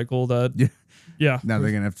hardware cycle, yeah. Now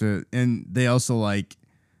they're gonna have to, and they also like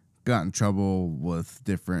got in trouble with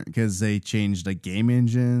different because they changed like game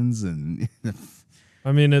engines and.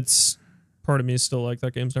 I mean, it's part of me is still like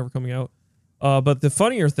that game's never coming out. But the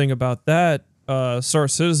funnier thing about that Star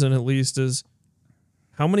Citizen, at least, is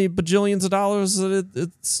how many bajillions of dollars that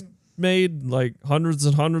it's made, like hundreds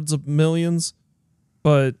and hundreds of millions.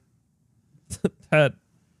 But that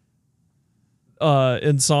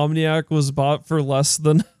Insomniac was bought for less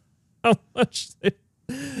than how much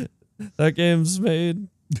that game's made.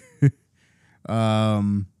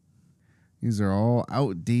 These are all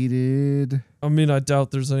outdated. I mean, I doubt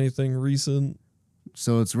there's anything recent.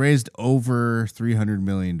 So it's raised over $300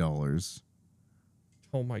 million.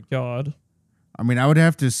 Oh my god. I mean, I would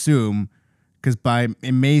have to assume, because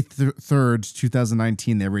in May 3rd,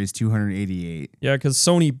 2019, they raised 288. Yeah, because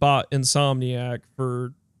Sony bought Insomniac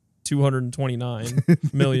for 229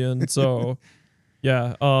 million. So,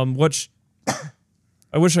 yeah. Which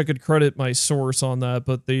I wish I could credit my source on that,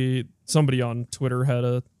 but somebody on Twitter had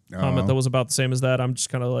a comment that was about the same as that. I'm just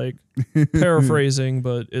kind of like paraphrasing,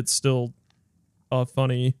 but it's still a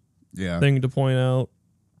funny thing to point out.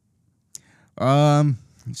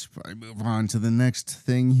 Let's probably move on to the next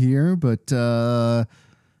thing here, but so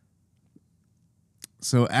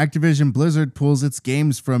Activision Blizzard pulls its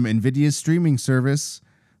games from Nvidia's streaming service,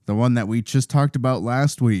 the one that we just talked about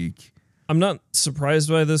last week. I'm not surprised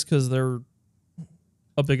by this because they're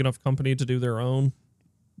a big enough company to do their own.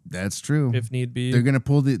 That's true. If need be, they're gonna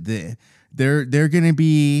pull they're gonna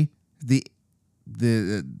be the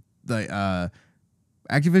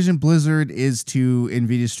Activision Blizzard is to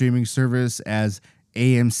Nvidia's streaming service as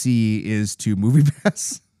AMC is to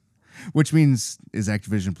MoviePass, which means is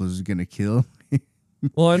Activision Blizzard gonna kill?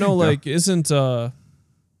 Well, I know, like, isn't I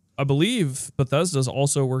believe Bethesda's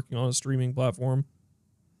also working on a streaming platform,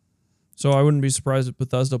 so I wouldn't be surprised if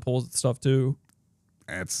Bethesda pulls its stuff too.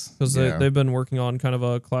 That's because they've been working on kind of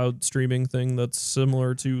a cloud streaming thing that's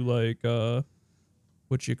similar to like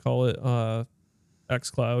what you call it,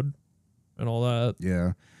 xCloud and all that.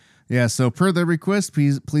 Yeah. So per the request,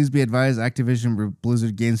 please be advised, Activision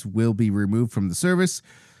Blizzard games will be removed from the service.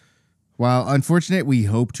 While unfortunate, we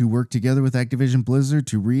hope to work together with Activision Blizzard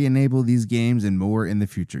to re-enable these games and more in the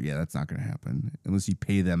future. Yeah, that's not going to happen unless you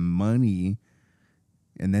pay them money,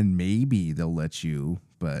 and then maybe they'll let you.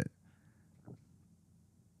 But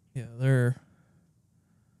yeah,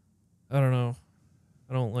 I don't know.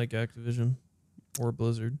 I don't like Activision or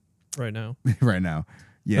Blizzard right now. Right now.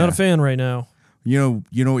 Yeah. Not a fan right now. You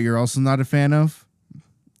know what you're also not a fan of?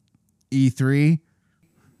 E3.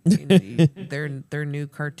 Their new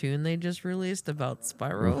cartoon they just released about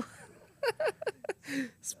Spyro.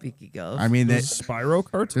 Speaking of, I mean, that Spyro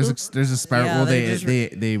cartoon. There's a Spyro. Yeah,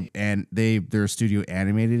 well, their studio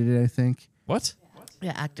animated it, I think. What?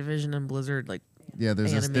 Yeah, Activision and Blizzard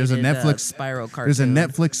there's a animated, Netflix Spyro cartoon. There's a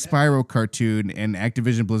Netflix Spyro cartoon, and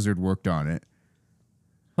Activision Blizzard worked on it.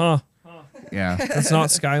 Huh? Yeah. It's not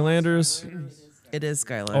Skylanders. It is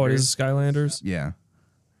Skylanders. Oh, it is Skylanders. Yeah.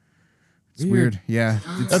 It's weird. Yeah.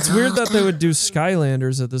 That's weird that they would do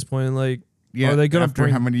Skylanders at this point. Like, yeah. Are they gonna after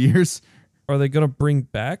how many years? Are they gonna bring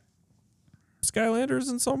back Skylanders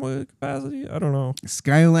in some way capacity? I don't know.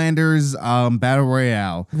 Skylanders Battle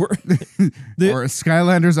Royale. Or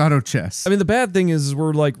Skylanders Auto Chess. I mean, the bad thing is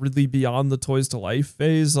we're like really beyond the Toys to Life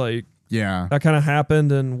phase. Like, Yeah. That kind of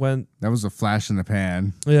happened and went. That was a flash in the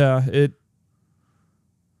pan. Yeah,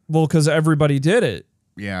 well, because everybody did it.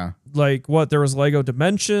 Yeah. Like what? There was Lego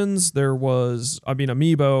Dimensions. There was,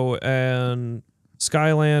 Amiibo and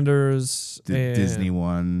Skylanders and Disney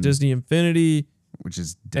one. Disney Infinity, which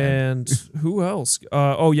is dead. and who else?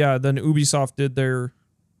 Oh yeah, then Ubisoft did their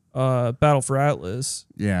Battle for Atlas,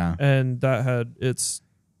 Yeah. and that had its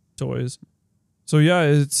toys. So yeah,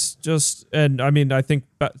 it's just, and I mean, I think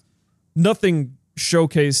nothing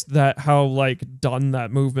showcased that how like done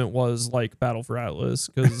that movement was like Battle for Atlas,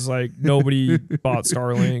 because like nobody bought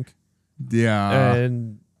Starlink, Yeah.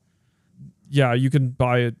 and yeah, you can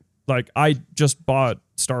buy it. Like I just bought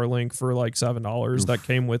Starlink for like $7. That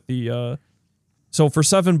came with the so for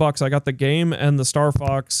 $7 I got the game and the Star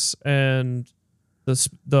Fox and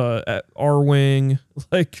the R-Wing,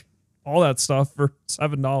 like all that stuff for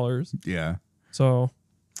 $7. Yeah. So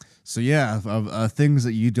yeah, of things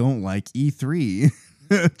that you don't like, E3.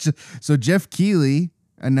 So Jeff Keighley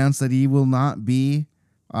announced that he will not be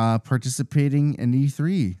participating in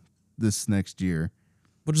E3 this next year.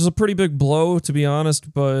 which is a pretty big blow, to be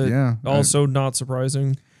honest, but Yeah, also not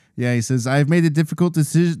surprising. Yeah, he says, I have made the difficult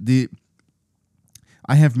decision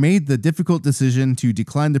to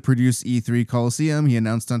decline to produce E3 Coliseum, he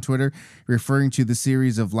announced on Twitter, referring to the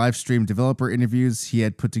series of live stream developer interviews he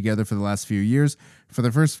had put together for the last few years. For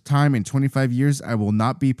the first time in 25 years, I will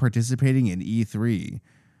not be participating in E3.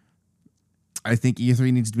 I think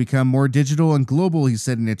E3 needs to become more digital and global, he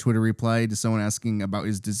said in a Twitter reply to someone asking about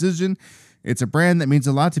his decision. It's a brand that means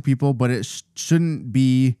a lot to people, but it shouldn't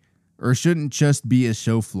just be a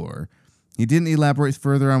show floor. He didn't elaborate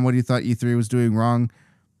further on what he thought E3 was doing wrong.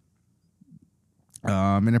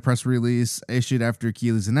 In a press release issued after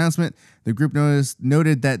Keighley's announcement, the group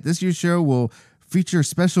noted that this year's show will feature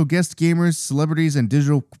special guest gamers, celebrities, and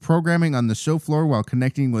digital programming on the show floor while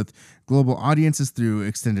connecting with global audiences through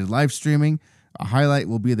extended live streaming. A highlight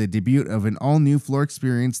will be the debut of an all-new floor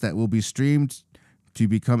experience that will be streamed to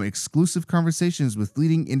become exclusive conversations with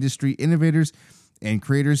leading industry innovators and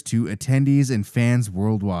creators to attendees and fans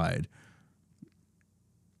worldwide.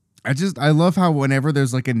 I love how whenever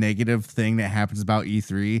there's like a negative thing that happens about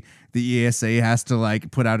E3, the ESA has to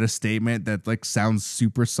like put out a statement that like sounds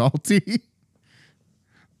super salty.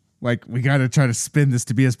 Like, we got to try to spin this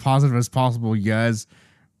to be as positive as possible, you guys.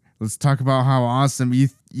 Let's talk about how awesome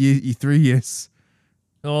E3 is.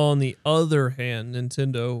 On the other hand,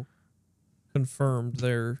 Nintendo confirmed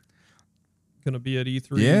they're going to be at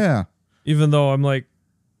E3. Yeah. Even though I'm like,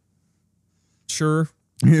 sure.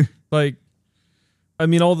 Like, I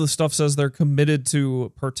mean, all the stuff says they're committed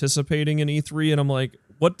to participating in E3, and I'm like,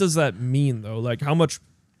 what does that mean, though? Like, how much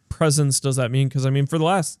presence does that mean? Because, I mean, for the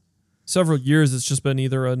last several years, it's just been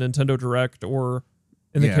either a Nintendo Direct or,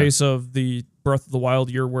 in the case of the Breath of the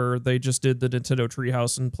Wild year, where they just did the Nintendo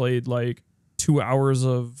Treehouse and played, like, 2 hours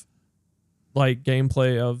of, like,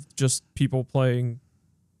 gameplay of just people playing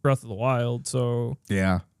Breath of the Wild. So,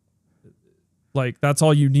 yeah. Like, that's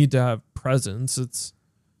all you need to have presence. It's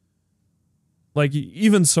like,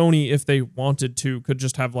 even Sony, if they wanted to, could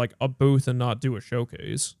just have like a booth and not do a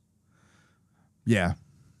showcase. Yeah.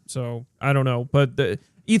 So I don't know, but the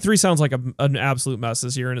E3 sounds like an absolute mess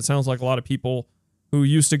this year, and it sounds like a lot of people who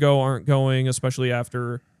used to go aren't going, especially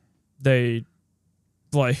after they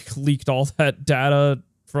like leaked all that data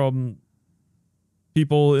from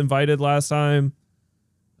people invited last time.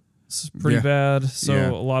 It's pretty bad.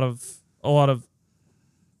 So a lot of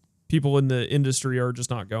people in the industry are just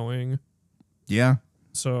not going. Yeah.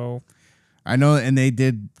 So I know, and they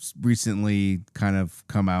did recently kind of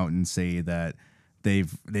come out and say that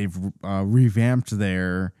they've revamped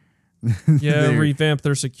their revamped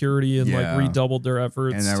their security and like redoubled their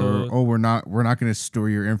efforts. And we're not going to store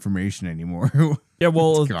your information anymore. Yeah,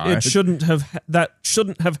 well, it shouldn't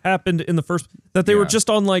have happened in the first. That they were just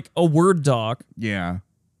on like a Word doc. Yeah,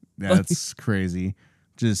 that's crazy.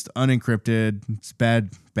 Just unencrypted. It's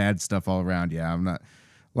bad stuff all around. Yeah, I'm not.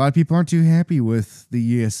 A lot of people aren't too happy with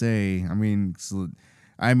the ESA. I mean,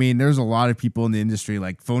 there's a lot of people in the industry,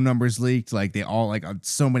 like phone numbers leaked. Like they all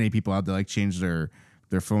so many people out there like changed their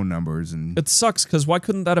phone numbers, and it sucks because why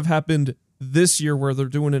couldn't that have happened this year where they're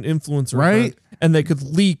doing an influencer event and they could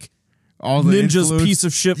leak all the Ninja's piece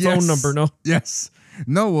of shit phone number? No. Yes.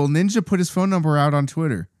 No. Well, Ninja put his phone number out on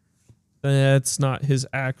Twitter. That's not his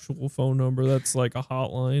actual phone number. That's like a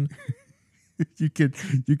hotline. You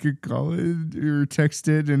could call it or text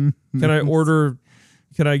it, and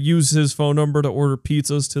can I use his phone number to order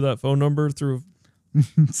pizzas to that phone number through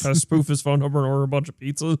spoof his phone number and order a bunch of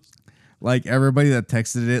pizzas? Like everybody that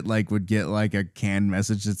texted it like would get like a canned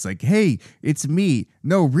message that's like, "Hey, it's me."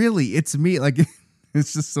 No, really, it's me. Like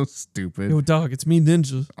It's just so stupid. Yo, dog, it's me,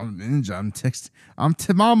 Ninja. I'm Ninja. I'm text.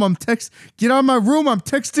 Mom. I'm text. Get out of my room. I'm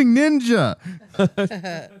texting Ninja.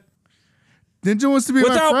 Ninja wants to be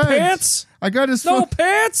Without my friend. pants? I got his No phone.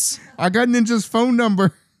 pants? I got Ninja's phone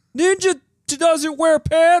number. Ninja doesn't wear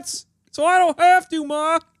pants, so I don't have to,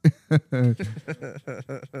 Ma.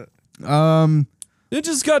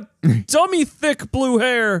 Ninja's got dummy thick blue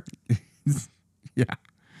hair. Yeah.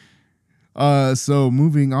 So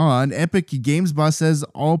moving on, Epic Games boss says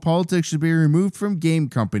all politics should be removed from game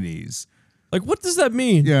companies. Like, what does that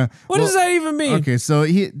mean? Yeah. What does that even mean? Okay, so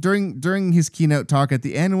he during his keynote talk at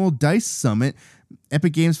the annual DICE Summit,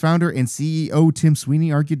 Epic Games founder and CEO Tim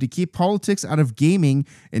Sweeney argued to keep politics out of gaming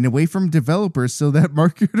and away from developers so that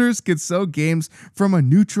marketers could sell games from a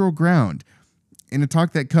neutral ground. In a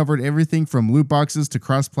talk that covered everything from loot boxes to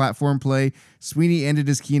cross-platform play, Sweeney ended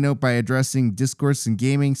his keynote by addressing discourse in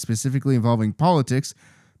gaming, specifically involving politics.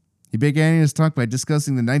 He began his talk by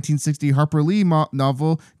discussing the 1960 Harper Lee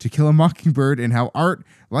novel To Kill a Mockingbird and how art,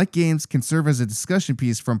 like games, can serve as a discussion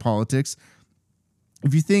piece from politics.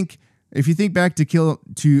 If you think back to Kill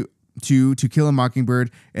a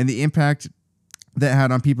Mockingbird and the impact that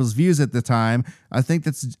had on people's views at the time, I think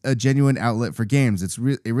that's a genuine outlet for games. It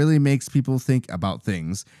really makes people think about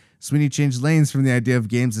things. Sweeney changed lanes from the idea of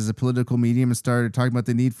games as a political medium and started talking about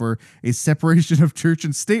the need for a separation of church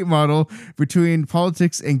and state model between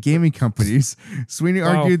politics and gaming companies. Sweeney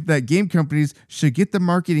argued that game companies should get the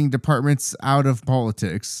marketing departments out of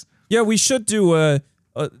politics. Yeah, we should do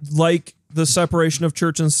like the separation of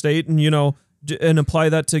church and state, and and apply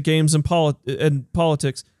that to games and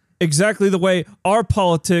politics. Exactly the way our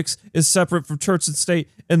politics is separate from church and state,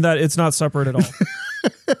 and that it's not separate at all.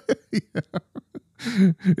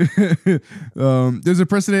 There's a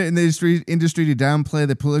precedent in the industry to downplay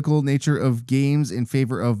the political nature of games in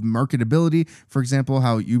favor of marketability. For example,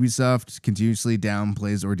 how Ubisoft continuously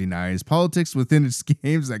downplays or denies politics within its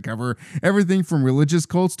games that cover everything from religious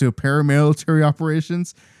cults to paramilitary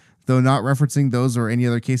operations. Though not referencing those or any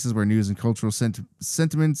other cases where news and cultural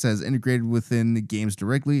sentiments has integrated within the games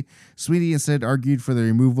directly, Sweeney instead argued for the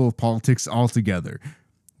removal of politics altogether.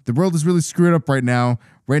 The world is really screwed up right now.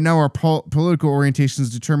 Right now, our political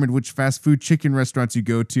orientations determine which fast food chicken restaurants you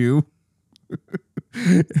go to.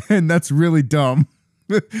 And that's really dumb.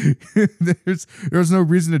 There's no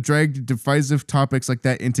reason to drag divisive topics like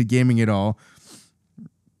that into gaming at all.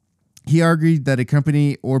 He argued that a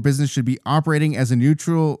company or business should be operating as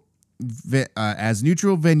neutral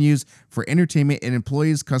venues for entertainment and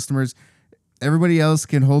employees, customers. Everybody else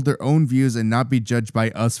can hold their own views and not be judged by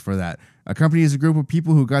us for that. A company is a group of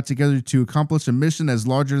people who got together to accomplish a mission as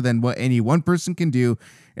larger than what any one person can do,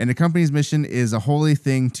 and a company's mission is a holy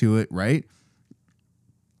thing to it, right?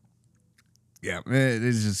 Yeah, it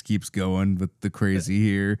just keeps going with the crazy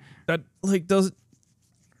here. That does,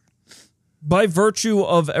 by virtue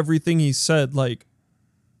of everything he said,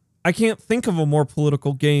 I can't think of a more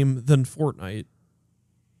political game than Fortnite.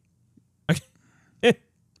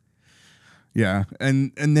 Yeah,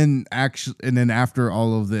 and then after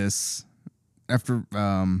all of this, after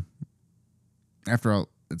all,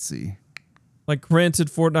 let's see. Granted,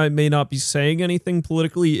 Fortnite may not be saying anything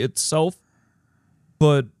politically itself,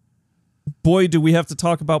 but boy, do we have to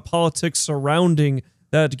talk about politics surrounding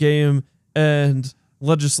that game and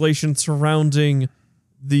legislation surrounding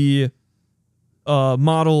the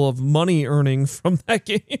model of money earning from that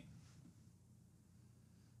game.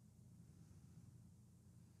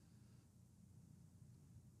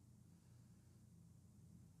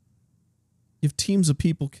 You have teams of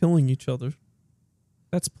people killing each other.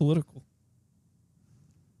 That's political.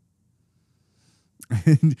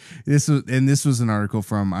 And this was an article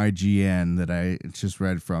from IGN that I just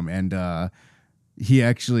read from, and he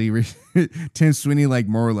actually Tim Sweeney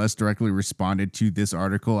more or less directly responded to this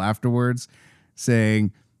article afterwards,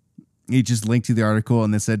 saying he just linked to the article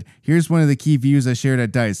and then said, "Here's one of the key views I shared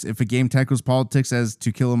at DICE. If a game tackles politics as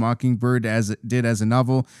To Kill a Mockingbird as it did as a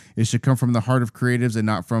novel, it should come from the heart of creatives and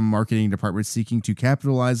not from marketing departments seeking to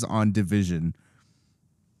capitalize on division."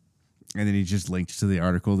 And then he just linked to the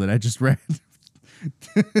article that I just read.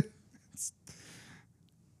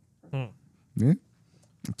 Yeah.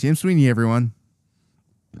 Tim Sweeney, everyone.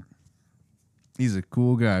 He's a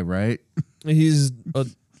cool guy, right? He's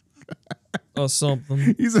a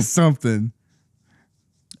something. He's a something.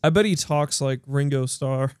 I bet he talks like Ringo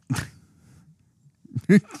Starr.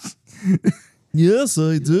 Yes,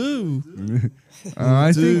 I do.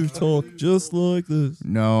 I think talk just like this.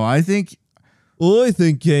 no. I think I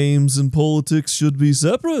think games and politics should be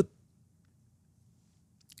separate.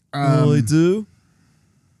 I do.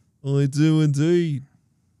 I do indeed.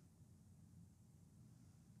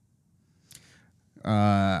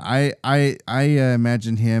 I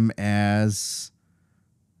imagine him as.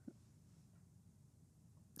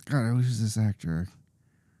 God, who's this actor?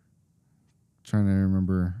 Trying to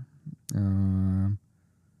remember.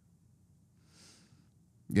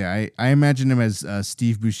 Yeah, I imagine him as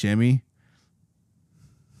Steve Buscemi.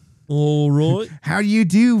 All right. How do you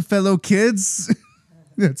do, fellow kids?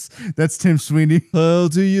 that's Tim Sweeney. How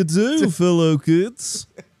do you do, fellow kids?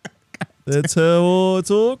 That's how I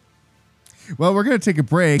talk. Well, we're gonna take a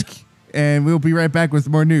break, and we'll be right back with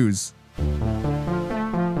more news.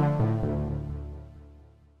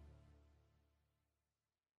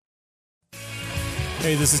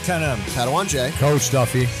 Hey, this is Ken M. Padawan J. Coach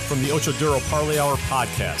Duffy. from the Ocho Duro Parlay Hour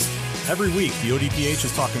podcast. Every week, the ODPH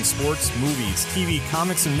is talking sports, movies, TV,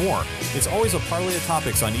 comics, and more. It's always a parlay of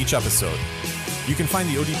topics on each episode. You can find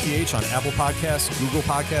the ODPH on Apple Podcasts, Google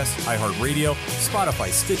Podcasts, iHeartRadio, Spotify,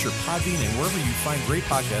 Stitcher, Podbean, and wherever you find great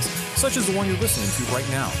podcasts, such as the one you're listening to right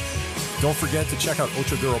now. Don't forget to check out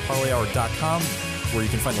OchoDuroParlayHour.com, where you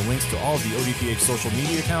can find the links to all of the ODPH social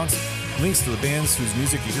media accounts, links to the bands whose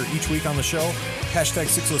music you hear each week on the show, hashtag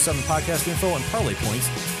 607 podcast info, and parlay points,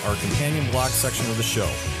 our companion blog section of the show.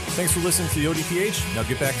 Thanks for listening to the ODPH. Now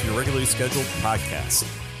get back to your regularly scheduled podcast.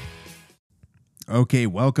 Okay,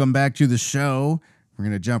 welcome back to the show. We're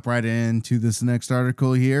gonna jump right into this next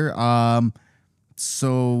article here.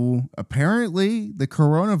 So apparently the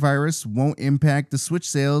coronavirus won't impact the Switch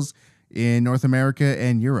sales in North America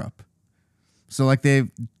and Europe. So like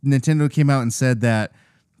Nintendo came out and said that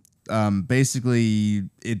basically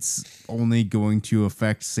it's only going to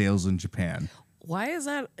affect sales in Japan. Why is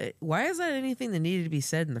that anything that needed to be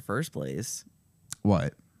said in the first place?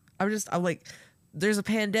 What? I'm like, there's a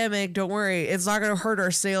pandemic. Don't worry, it's not going to hurt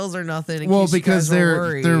our sales or nothing. Well, case you because guys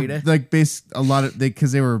were they're worried. like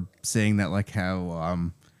because they were saying that like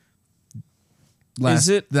how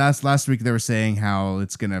last week they were saying how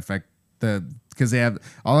it's going to affect because they have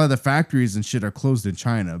all of the factories and shit are closed in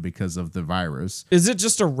China because of the virus. Is it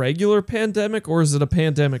just a regular pandemic or is it a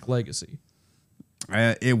pandemic legacy?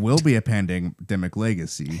 It will be a pandemic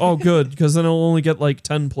legacy. Oh, good, because then it'll only get like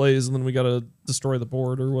 10 plays and then we got to destroy the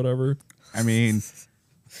board or whatever. I mean,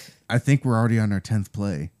 I think we're already on our 10th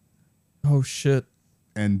play, Oh, shit.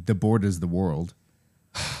 and the board is the world.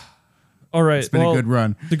 All right. It's been a good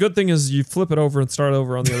run. The good thing is you flip it over and start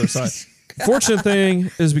over on the other side. Fortunate thing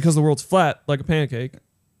is because the world's flat like a pancake,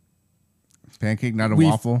 Pancake, not a we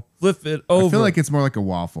waffle. flip it over. I feel like it's more like a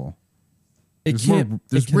waffle. it There's can't. more,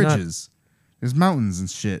 there's it cannot- ridges, there's mountains and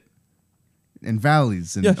shit, and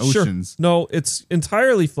valleys and Yeah, oceans. sure. No, it's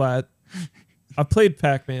entirely flat. I played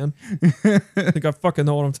Pac-Man. I think I fucking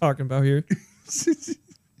know what I'm talking about here.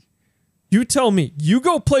 You tell me. You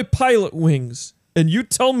go play Pilot Wings, and you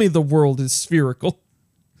tell me the world is spherical.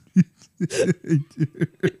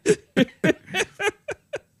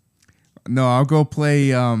 No, I'll go play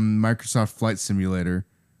Microsoft Flight Simulator.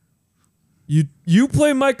 You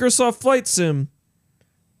play Microsoft Flight Sim,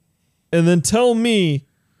 and then tell me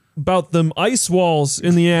about them ice walls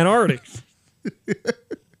in the Antarctic.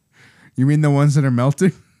 You mean the ones that are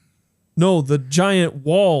melting? No, the giant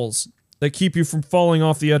walls that keep you from falling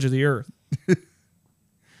off the edge of the earth.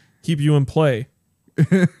 Keep you in play.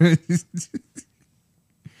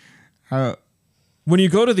 How? When you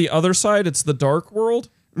go to the other side, it's the dark world.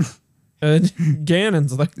 And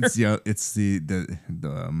Ganon's there. It's the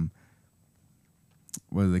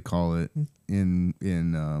what do they call it in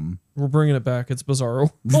We're bringing it back. It's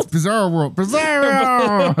Bizarro. Bizarro World?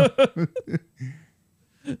 Bizarro.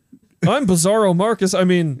 I'm Bizarro Marcus. I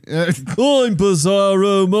mean, I'm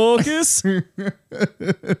Bizarro Marcus.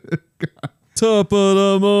 Top of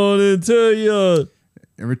the morning to you,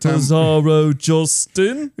 Every time Bizarro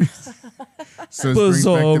Justin. so it brings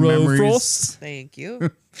back the Bizarro memories. Frost. Thank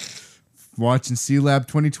you. Watching C-Lab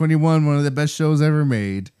 2021, one of the best shows ever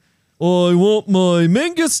made. I want my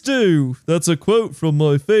manga stew. That's a quote from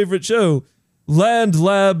my favorite show, Land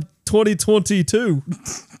Lab 2022.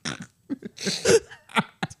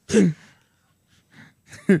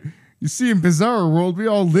 You see, in Bizarro World, we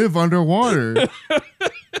all live underwater.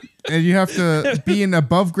 And you have to be in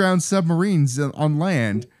above ground submarines on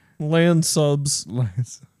land. Land subs.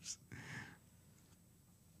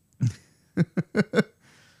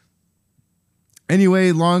 Anyway,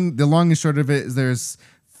 the long and short of it is there's,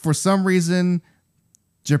 for some reason,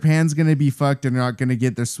 Japan's going to be fucked. They're not going to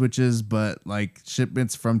get their Switches, but like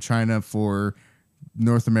shipments from China for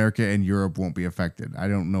North America and Europe won't be affected. I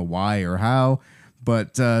don't know why or how,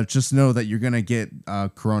 but just know that you're going to get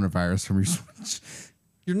coronavirus from your Switch.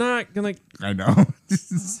 You're not going to... I know.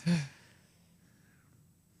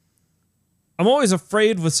 I'm always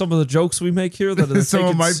afraid with some of the jokes we make here that they're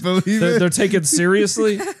Someone might believe it. they're taken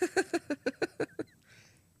seriously.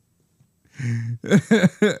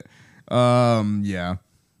 Yeah.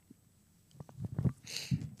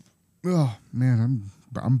 Oh man,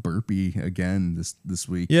 I'm burpy again this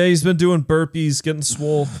week. Yeah, he's been doing burpees, getting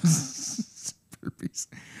swole. Burpees.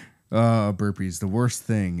 Burpees, the worst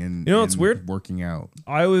thing. And You know what's weird? Working out.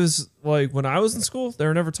 I was like, when I was in school, they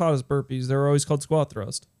were never taught as burpees. They were always called squat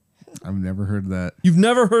thrust. I've never heard that. You've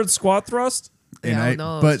never heard squat thrust? Yeah,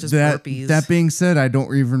 no, it's but just that burpees. that being said, I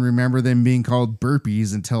don't even remember them being called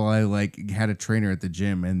burpees until I like had a trainer at the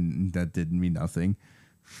gym, and that did me nothing.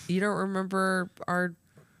 You don't remember our?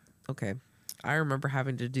 Okay, I remember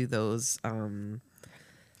having to do those,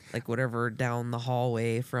 like whatever down the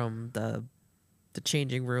hallway from the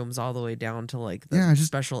changing rooms all the way down to like the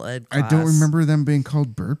special ed class. I don't remember them being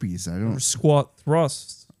called burpees. I don't. Squat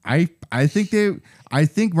thrust. I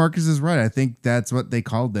think Marcus is right. I think that's what they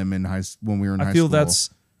called them in when we were in high I feel school. that's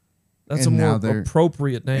a And now more they're-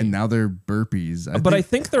 appropriate name. And now they're burpees. I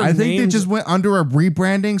think they're I think they named- just went under a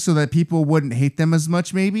rebranding so that people wouldn't hate them as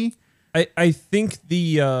much. Maybe. I think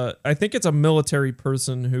I think it's a military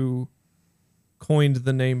person who coined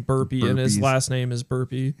the name Burpee, and his Burpees. last name is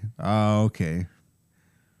Burpee. Oh, okay.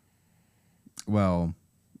 Well,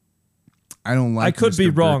 I don't like. I could be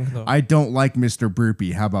Mr. wrong, though. I don't like Mr.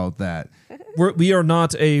 Burpee. How about that? We are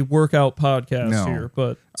not a workout podcast No. here,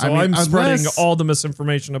 but I so mean, I'm spreading unless- all the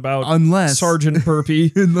misinformation about Unless Sergeant Burpee.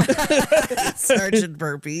 Sergeant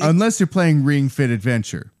Burpee. unless you're playing Ring Fit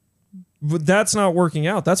Adventure. But that's not working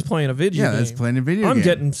out. That's playing a video Yeah, game. that's playing a video I'm game.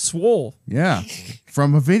 getting swole. Yeah,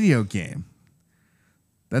 from a video game.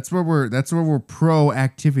 That's where we're pro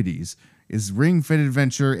activities is Ring Fit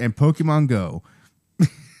Adventure and Pokemon Go.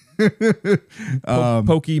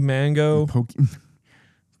 Pokey Mango.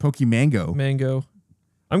 Pokemango. Mango.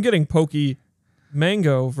 I'm getting Pokey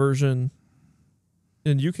Mango version,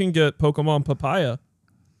 and you can get Pokemon Papaya.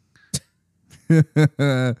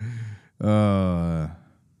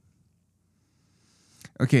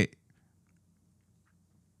 Okay.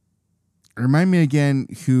 Remind me again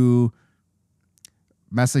who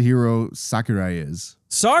Masahiro Sakurai is.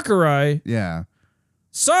 Sakurai. Yeah.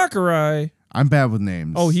 Sakurai. I'm bad with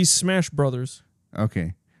names. Oh, he's Smash Brothers.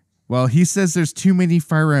 Okay. Well, he says there's too many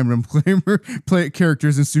Fire Emblem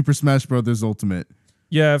characters in Super Smash Bros. Ultimate.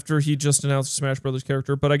 Yeah, after he just announced a Smash Brothers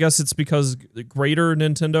character, but I guess it's because the greater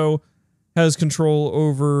Nintendo has control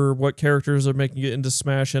over what characters are making it into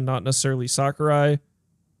Smash and not necessarily Sakurai.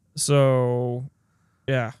 So,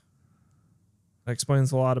 yeah. That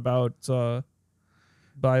explains a lot about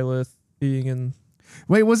Byleth being in...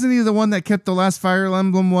 Wait, wasn't he the one that kept the last Fire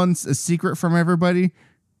Emblem ones a secret from everybody?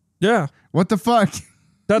 Yeah, What the fuck?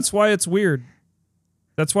 that's why it's weird.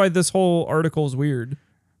 That's why this whole article is weird.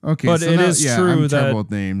 Okay, But so it now, is yeah, true I'm that- terrible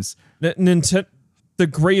with names. The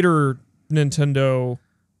greater Nintendo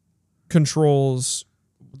controls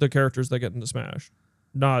the characters that get into Smash,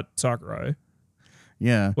 not Sakurai,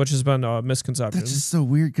 Yeah. which has been a misconception. That's just so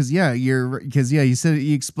weird because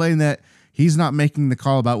you explained that he's not making the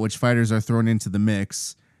call about which fighters are thrown into the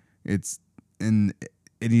mix. And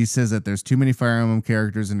he says that there's too many Fire Emblem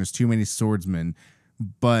characters and there's too many swordsmen.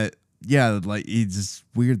 But yeah, like it's just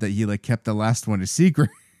weird that he like kept the last one a secret.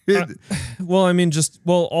 Well, I mean,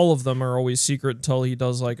 all of them are always secret until he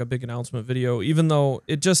does like a big announcement video, even though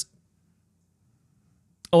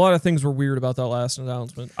a lot of things were weird about that last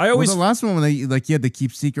announcement. I always, the last one he had to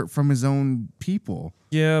keep secret from his own people.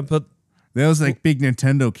 yeah, but That was like big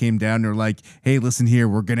Nintendo came down. They're like, "Hey, listen here.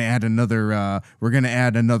 We're gonna add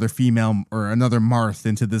another female or another Marth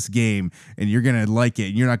into this game, and you're gonna like it.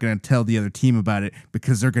 And you're not gonna tell the other team about it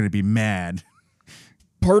because they're gonna be mad."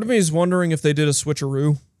 part of me is wondering if they did a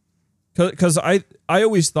switcheroo. Because I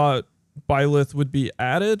always thought Byleth would be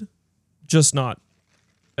added, just not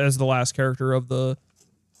as the last character of the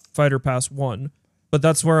Fighter Pass 1. But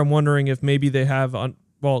that's where I'm wondering if maybe they have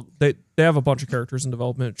they have a bunch of characters in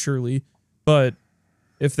development, surely. But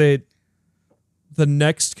if the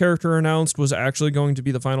next character announced was actually going to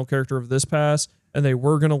be the final character of this pass, and they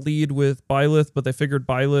were going to lead with Byleth, but they figured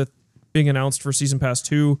Byleth being announced for Season Pass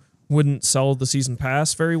 2 wouldn't sell the Season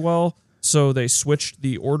Pass very well. So they switched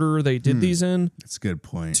the order they did these in That's a good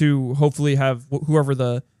point. to hopefully have whoever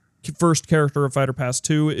the first character of Fighter Pass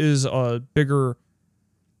 2 is a bigger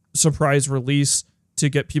surprise release to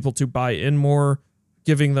get people to buy in more,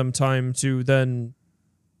 giving them time to then,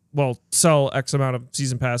 sell X amount of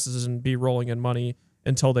season passes and be rolling in money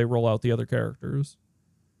until they roll out the other characters.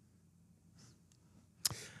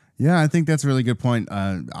 Yeah, I think that's a really good point.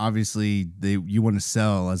 Obviously, you want to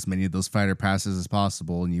sell as many of those fighter passes as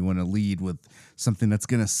possible, and you want to lead with something that's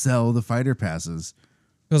going to sell the fighter passes.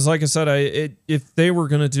 Because, like I said, if they were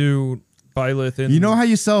gonna do Byleth in, You know how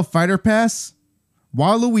you sell a fighter pass?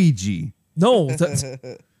 Waluigi. no,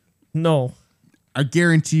 no, I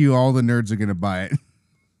guarantee you, all the nerds are going to buy it.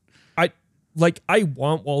 I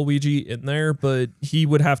want Waluigi in there, but he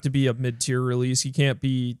would have to be a mid-tier release. You can't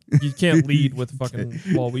lead with fucking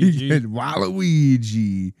Waluigi.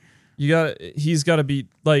 Waluigi. He's got to be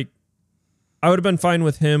like, I would have been fine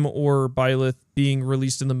with him or Byleth being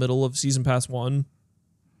released in the middle of Season Pass 1,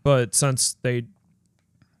 but since that's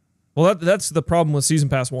the problem with Season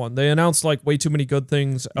Pass 1. They announced like way too many good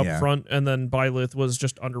things up front, and then Byleth was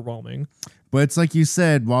just underwhelming. But it's like you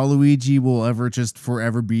said, Waluigi will just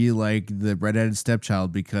forever be like the redheaded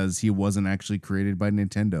stepchild because he wasn't actually created by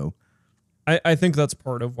Nintendo. I think that's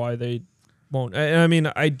part of why they won't. I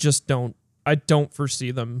mean, I don't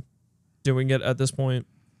foresee them doing it at this point.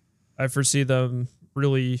 I foresee them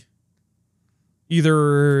really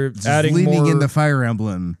either Just adding leaning more into Fire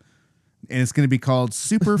Emblem. And it's going to be called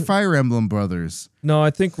Super Fire Emblem Brothers. No,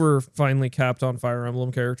 I think we're finally capped on Fire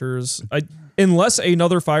Emblem characters. Unless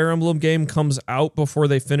another Fire Emblem game comes out before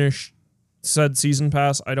they finish said season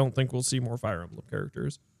pass, I don't think we'll see more Fire Emblem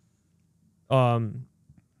characters.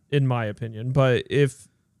 In my opinion, but if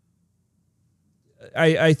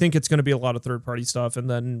I think it's going to be a lot of third-party stuff and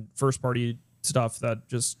then first-party stuff that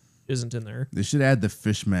just isn't in there. They should add the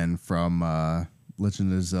fishmen from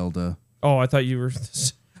Legend of Zelda. Oh, I thought you were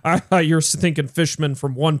thinking fishmen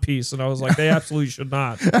from One Piece, and I was like, they absolutely should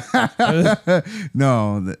not.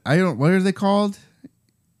 No, I don't. What are they called?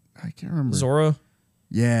 I can't remember. Zora?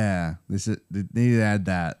 Yeah, they need to add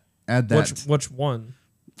that. Add that. Which one?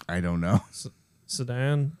 I don't know.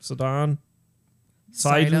 Sidon?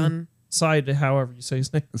 Sidon. Side, however you say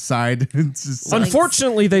his name. Side. It's just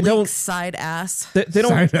Unfortunately, they don't. Side ass. They don't.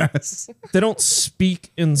 side ass. They don't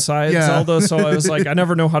speak inside Yeah. Zelda, so I was like, I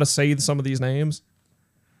never know how to say some of these names.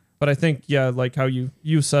 But I think, yeah, like how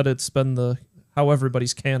you said, it's been how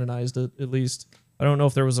everybody's canonized it, at least. I don't know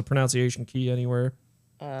if there was a pronunciation key anywhere.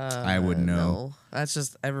 I wouldn't know. No, that's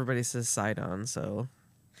just everybody says Sidon, so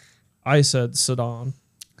I said Sidon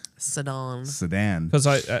Sidon. Sedan. because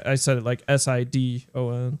I said it like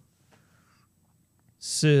Sidon.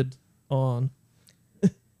 Sid on.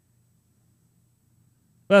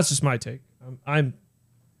 That's just my take. I'm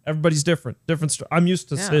everybody's different. I'm used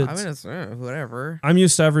to Yeah, Sids. I mean, it's whatever. I'm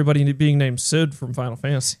used to everybody being named Sid from Final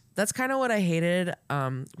Fantasy. That's kind of what I hated.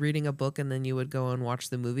 Reading a book and then you would go and watch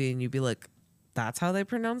the movie and you'd be like, "That's how they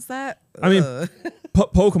pronounce that." I mean, Ugh.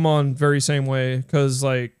 Pokemon very same way because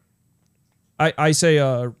like I say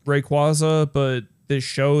Rayquaza, but this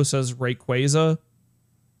show says Rayquaza,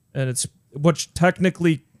 and it's which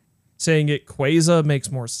technically saying it Quaza makes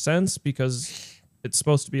more sense because it's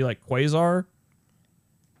supposed to be like Quasar,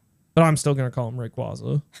 but I'm still gonna call him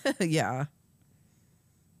Rayquaza. yeah.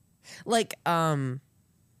 Like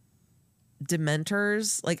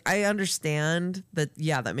Dementors, like I understand that,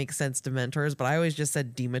 yeah, that makes sense, Dementors, but I always just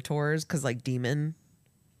said Dementors because like demon.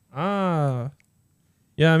 Yeah,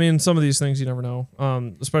 I mean some of these things you never know,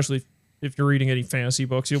 especially if you're reading any fantasy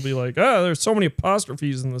books, you'll be like, there's so many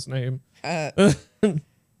apostrophes in this name. That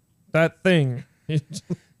thing.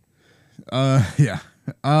 Yeah.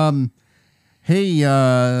 Hey,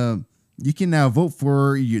 you can now vote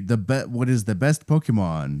for what is the best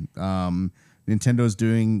Pokemon. Nintendo's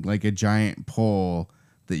doing like a giant poll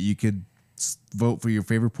that you could vote for your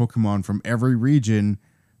favorite Pokemon from every region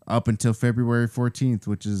up until February 14th,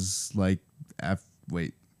 which is like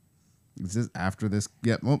wait. Is this after this?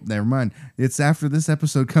 Yep. Oh, never mind. It's after this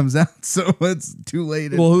episode comes out, so it's too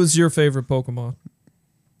late. Well, who's your favorite Pokemon?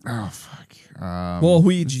 Oh fuck.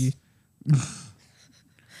 Waluigi.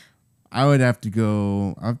 I would have to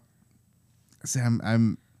go. I'm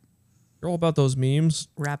You're all about those memes.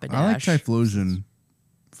 Rapidash. I like Typhlosion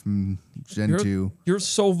from Gen 2. You're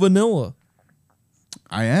so vanilla.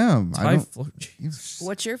 I am. I don't. Typhlosion.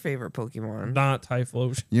 What's your favorite Pokemon? Not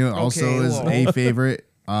Typhlosion. You know, also Okay, is well. a favorite.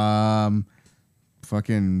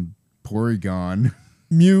 Fucking Porygon.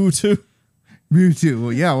 Mewtwo. Mewtwo.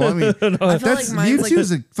 Well, yeah. Well, I mean, I feel that's like mine's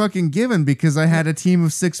Mewtwo's a fucking given because I had a team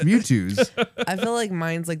of 6 Mewtwo's. I feel like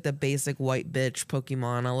mine's like the basic white bitch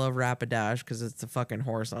Pokemon. I love Rapidash because it's a fucking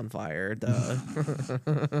horse on fire. Duh.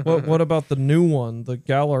 What about the new one, the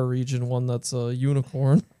Galar region one that's a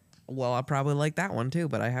unicorn? Well, I probably like that one too,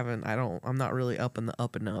 but I'm not really up in the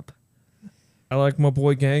up and up. I like my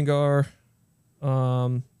boy Gengar.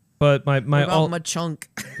 But my What about Machunk?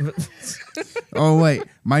 Oh wait,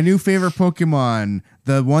 my new favorite Pokemon,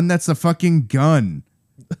 the one that's a fucking gun.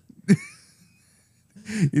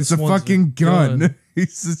 It's a one's a fucking gun. gun.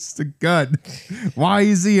 He's just a gun. Why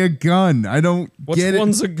is he a gun? I don't Which get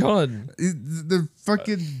one's a gun? The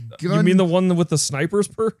fucking gun. You mean the one with the sniper's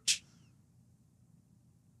perch?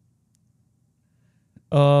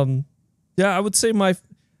 Yeah, I would say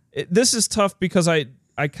this is tough because I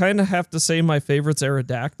kind of have to say my favorite's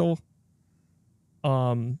Aerodactyl.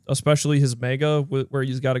 Especially his Mega where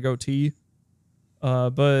he's got a goatee.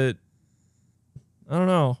 But I don't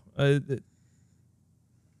know.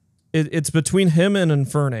 It's between him and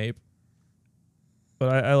Infernape.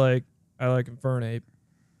 But I like Infernape.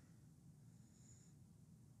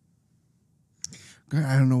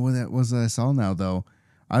 I don't know what that was that I saw now though.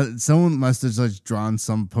 Someone must have just drawn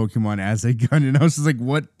some Pokemon as a gun, and I was just like,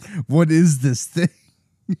 "What is this thing?"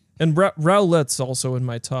 And Rowlette's also in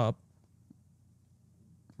my top.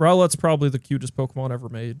 Rowlette's probably the cutest Pokemon ever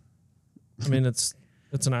made. I mean, it's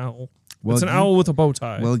an owl. Well, it's an owl with a bow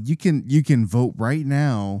tie. Well, you can vote right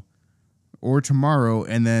now or tomorrow,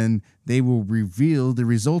 and then they will reveal the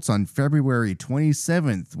results on February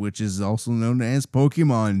 27th, which is also known as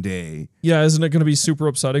Pokemon Day. Yeah, isn't it going to be super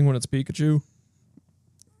upsetting when it's Pikachu?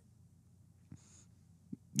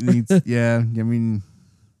 Yeah, I mean,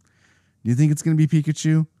 do you think it's going to be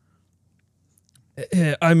Pikachu?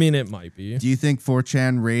 I mean, it might be. Do you think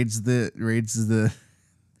 4chan raids the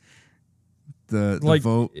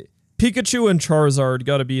vote? Pikachu and Charizard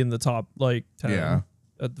got to be in the top 10 Yeah.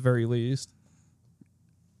 at the very least.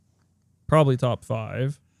 Probably top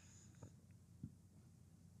 5.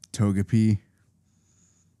 Togepi,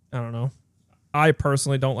 I don't know. I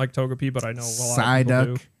personally don't like Togepi, but I know a lot of people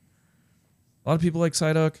do. Psyduck. A lot of people like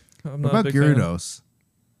Psyduck. I'm What not about a big fan. Gyarados?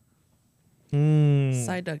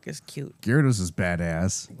 Psyduck is cute. Gyarados is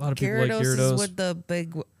badass. A lot of people like Gyarados Gyarados. is with the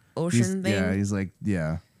big ocean thing. Yeah, he's like,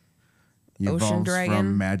 yeah. He Ocean evolves dragon?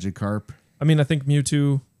 from Magikarp. I mean, I think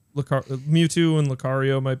Mewtwo and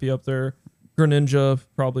Lucario might be up there. Greninja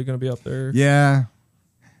probably going to be up there. Yeah.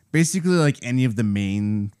 Basically, like any of the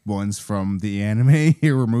main ones from the anime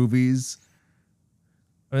or movies.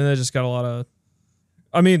 I mean, they just got a lot of.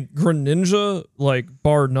 I mean, Greninja,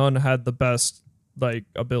 bar none, had the best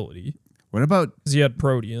ability What about because he had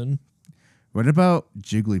Protean.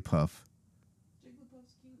 Jigglypuff?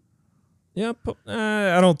 Yeah,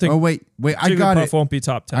 I don't think. Oh wait, I got Jigglypuff it. won't be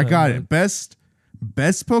top 10. I got but- it.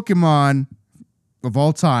 Best Pokemon of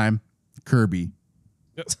all time, Kirby.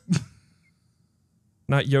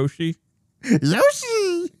 Not Yoshi,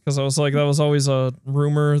 Yoshi. because I was like, that was always a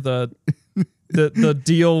rumor that the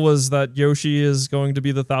deal was that Yoshi is going to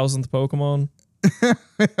be the 1,000th Pokemon.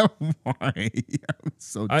 Why? I'm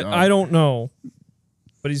so dumb. I don't know,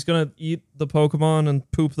 but he's gonna eat the Pokemon and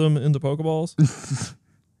poop them into Pokeballs.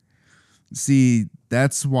 See,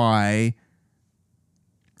 that's why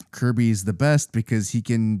Kirby's the best, because he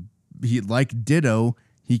like Ditto,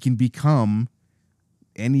 he can become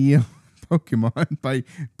any Pokemon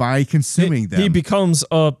by consuming them. He becomes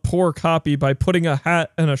a poor copy by putting a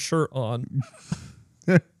hat and a shirt on.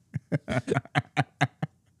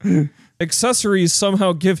 Accessories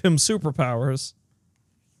somehow give him superpowers.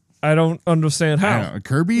 I don't understand I how. don't know.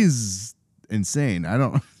 Kirby's insane. I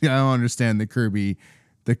don't understand the Kirby.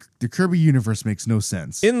 The Kirby universe makes no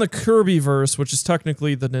sense. In the Kirby verse, which is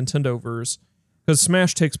technically the Nintendo verse, because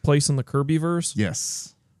Smash takes place in the Kirby verse,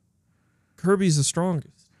 Yes. Kirby's the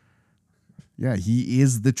strongest. Yeah, he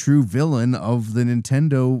is the true villain of the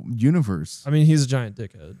Nintendo universe. I mean, he's a giant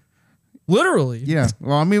dickhead. Literally. Yeah.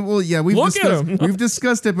 Well, I mean, we've Look at him. we've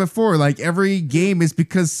discussed it before. Like every game is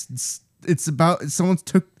because it's about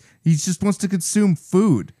he just wants to consume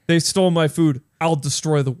food. They stole my food. I'll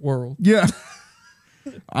destroy the world. Yeah.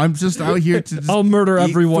 I'm just out here to I'll murder eat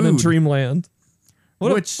everyone in food. Dreamland.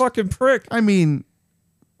 What Which- a fucking prick. I mean,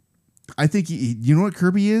 I think you know what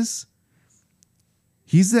Kirby is?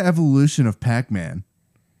 He's the evolution of Pac-Man.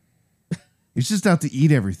 He's just out to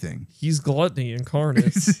eat everything. He's gluttony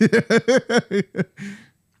incarnate.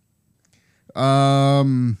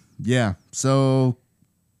 Yeah. So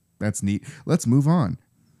that's neat. Let's move on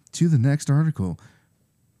to the next article.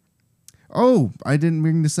 Oh, I didn't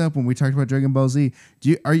bring this up when we talked about Dragon Ball Z.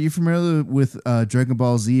 Are you familiar with Dragon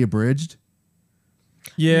Ball Z Abridged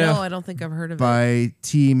Yeah. No, I don't think I've heard of it. by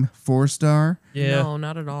Team 4-Star? Yeah. No,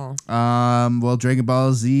 not at all. Well, Dragon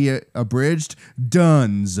Ball Z Abridged,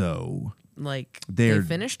 Dunzo. Like They're- they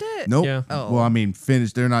finished it? Nope. Yeah. Oh. Well, I mean,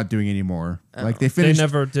 finished. They're not doing any more. Like they They finished.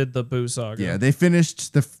 never did the Boo Saga. Yeah, they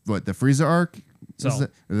finished the Frieza arc, Cell.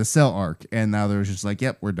 the Cell arc, and now they're just like,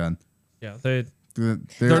 yep, we're done. Yeah. They. They're-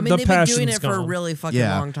 They're- I mean, the they've been doing passion's it for a gone. really fucking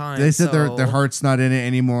yeah, long time. they said their so- heart's not in it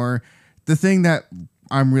anymore. The thing that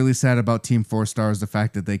I'm really sad about Team 4 Stars, the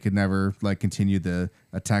fact that they could never like continue the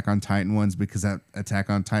Attack on Titan ones, because that Attack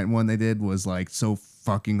on Titan one they did was like so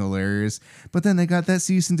fucking hilarious. But then they got that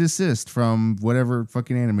cease and desist from whatever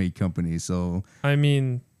fucking anime company. So I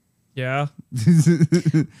mean, yeah.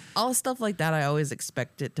 All stuff like that, I always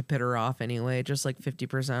expect it to pitter off anyway, just like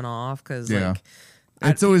 50% off, because Yeah. like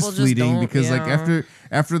it's always people just fleeting, don't- because like yeah.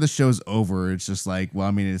 after the show's over, it's just like, well,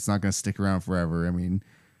 I mean, it's not gonna stick around forever. I mean,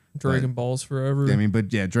 Dragon Balls forever.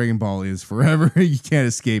 but yeah, Dragon Ball is forever. You can't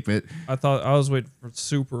escape it. I thought I was waiting for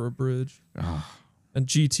Super abridged and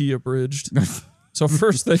GT abridged. So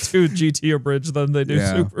first they do GT abridged, then they do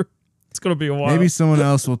Yeah. Super. It's gonna be a while. Maybe someone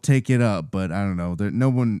else will take it up, but I don't know. No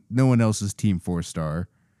one else is Team 4 Star.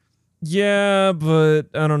 Yeah, but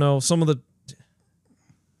I don't know. Some of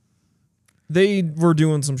they were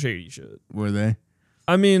doing some shady shit. Were they?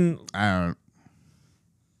 I mean, I don't.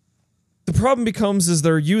 the problem becomes is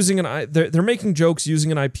they're using they're making jokes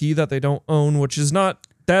using an IP that they don't own, which is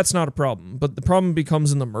that's not a problem. But the problem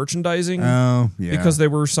becomes in the merchandising. Oh, yeah. Because they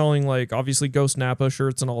were selling like obviously Ghost Nappa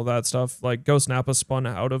shirts and all that stuff. Like Ghost Nappa spun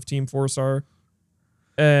out of Team 4 Star,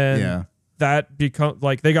 and Yeah. that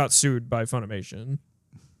they got sued by Funimation.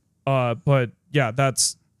 But yeah,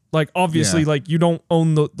 that's like obviously Yeah. like you don't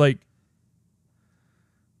own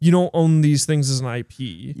these things as an IP.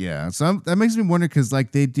 Yeah, so that makes me wonder, because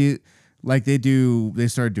like they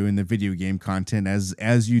started doing the video game content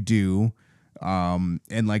as you do,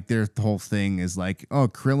 and like their whole thing is like, oh,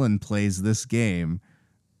 Krillin plays this game,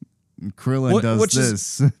 Krillin does which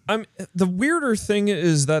this. The weirder thing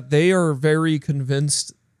is that they are very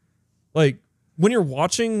convinced. Like when you're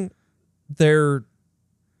watching their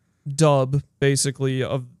dub, basically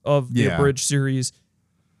of the Yeah. abridged series,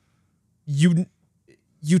 you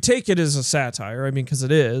take it as a satire. I mean, because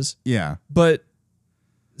it is. Yeah, But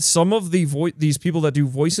some of these people that do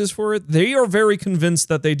voices for it, they are very convinced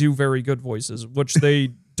that they do very good voices, which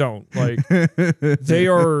they don't. Like they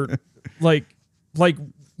are like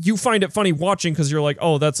you find it funny watching because you're like,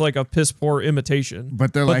 oh, that's like a piss poor imitation.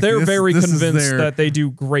 But they're like, this- very this is convinced their- that they do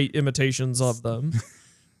great imitations of them.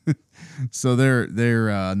 so they're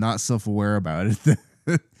not self-aware about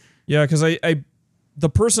it. Yeah, because I the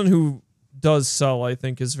person who does sell, I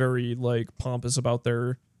think, is very like pompous about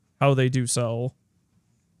how they do sell.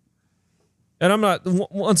 And I'm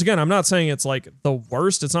not saying it's like the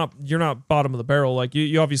worst. It's not, you're not bottom of the barrel. Like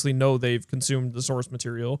you obviously know they've consumed the source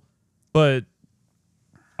material, but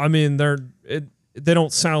I mean, they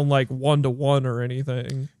don't sound like 1-to-1 or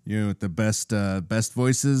anything. You know, the best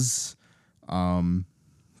voices,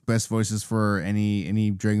 best voices for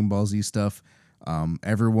any Dragon Ball Z stuff.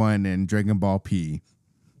 Everyone in Dragon Ball P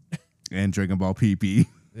and Dragon Ball PP.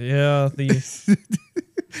 Yeah,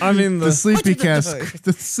 I mean The Sleepy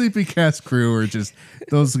Cast crew are just,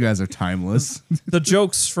 those guys are timeless. the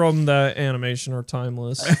jokes from that animation are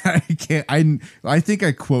timeless. I think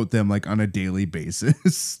I quote them like on a daily basis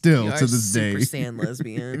still You to are this day. Super Saiyan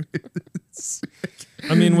lesbian.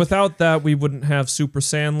 I mean, without that, we wouldn't have Super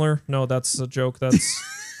Sandler. No, that's a joke.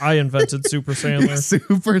 I invented Super Sandler.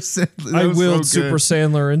 Super Sandler. I willed Super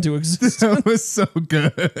Sandler into existence. That was so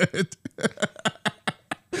good.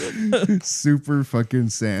 Super fucking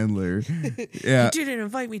Sandler. Yeah. You didn't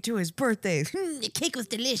invite me to his birthday. The cake was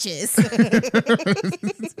delicious.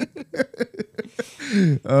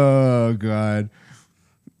 Oh God.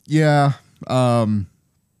 Yeah.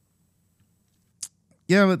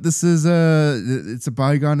 Yeah, but this is it's a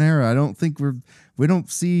bygone era. I don't think we don't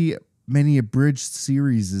see many abridged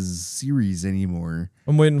series anymore.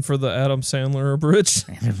 I'm waiting for the Adam Sandler abridged.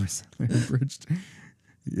 Abridged.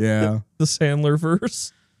 Yeah. The Sandler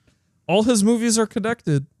verse. All his movies are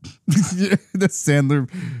connected. The Sandler,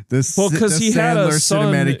 because he had a Sandler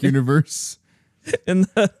son- cinematic universe. And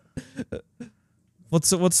that,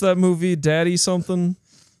 what's that movie? Daddy something?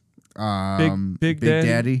 Big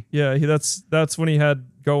Daddy. Yeah, that's when he had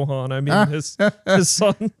Gohan. I mean his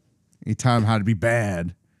son. He taught him how to be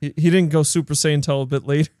bad. He didn't go Super Saiyan until a bit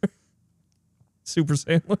later. Super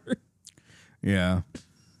Sandler. Yeah.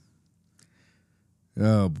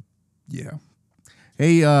 Oh, yeah.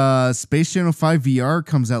 Hey, Space Channel 5 VR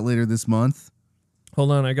comes out later this month.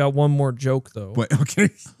 Hold on, I got one more joke though. What? Okay.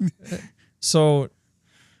 So,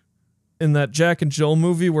 in that Jack and Jill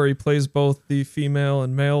movie where he plays both the female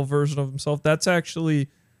and male version of himself, that's actually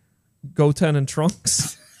Goten and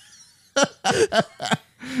Trunks. That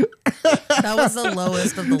was the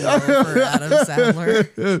lowest of the low for Adam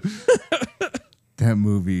Sandler. That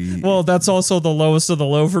movie. Well, that's also the lowest of the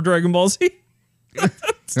low for Dragon Ball Z.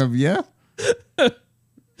 Yeah.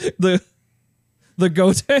 The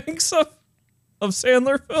Gotenks of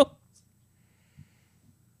Sandler films.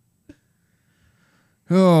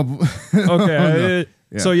 Okay. Oh,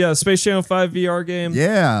 no. So yeah, Space Channel 5 VR game.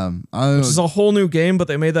 Yeah. Which is a whole new game, but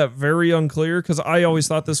they made that very unclear because I always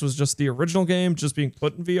thought this was just the original game just being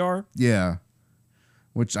put in VR. Yeah.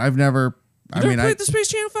 Which I've never. You never played the Space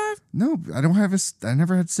Channel 5? No, I don't have I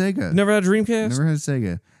never had Sega. Never had a Dreamcast? Never had a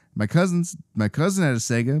Sega. My cousin had a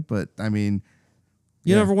Sega, but I mean,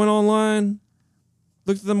 You never went online,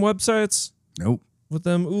 looked at them websites nope, with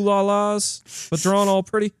them ooh la las, but drawn all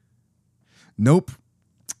pretty? nope,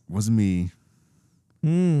 wasn't me.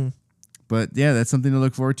 But yeah, that's something to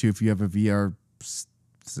look forward to if you have a VR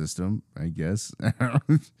system, I guess.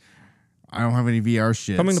 I don't have any VR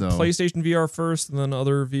shit. Coming so. to PlayStation VR first and then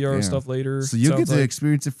other VR stuff later. So you'll get Sounds to like.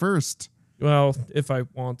 experience it first. Well, if I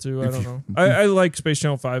want to, I don't know. I like Space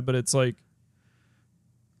Channel 5, but it's like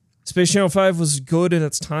Space Channel 5 was good in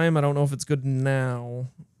its time. I don't know if it's good now,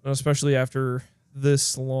 especially after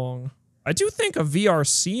this long. I do think a VR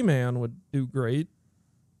Seaman would do great.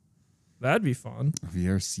 That'd be fun.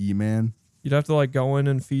 VRC, man. You'd have to like go in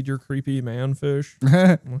and feed your creepy man fish.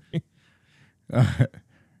 Pet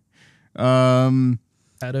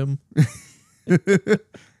him.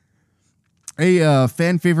 A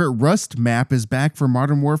fan favorite Rust map is back for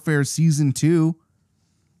Modern Warfare Season 2.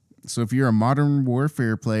 So if you're a Modern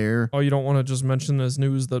Warfare player, Oh, you don't want to just mention as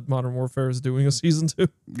news that Modern Warfare is doing a season 2?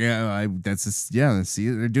 yeah,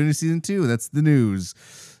 they're doing a Season 2. That's the news.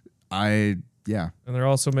 Yeah. And they're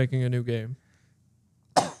also making a new game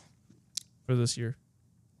for this year.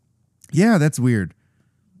 Yeah, That's weird.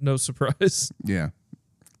 No surprise Yeah.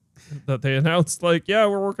 that they announced, like, yeah,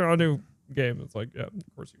 we're working on a new game. It's like, yeah,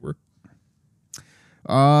 of course you were.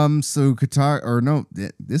 So Kotaku, or no,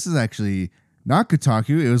 this is actually not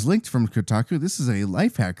Kotaku. It was linked from Kotaku. This is a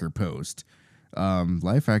Lifehacker post.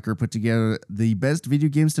 Lifehacker put together the best video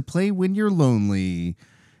games to play when you're lonely.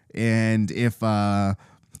 And if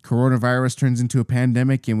coronavirus turns into a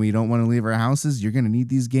pandemic and we don't want to leave our houses, you're going to need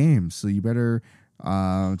these games. So you better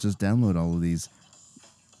just download all of these.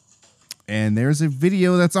 And there's a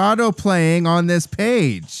video that's auto playing on this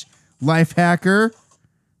page. Lifehacker.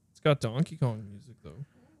 It's got Donkey Kong music, though.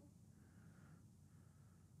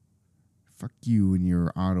 Fuck you and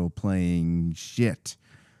your auto playing shit.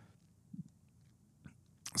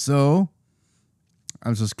 So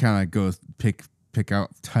I'm just kind of go pick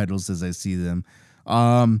out titles as I see them.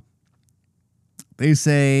 They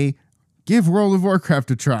say give World of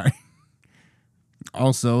Warcraft a try.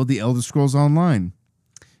 Also, The Elder Scrolls Online,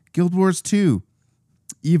 Guild Wars 2,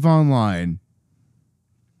 EVE Online,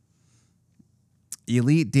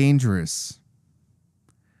 Elite Dangerous.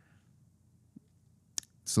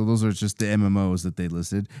 So those are just the MMOs that they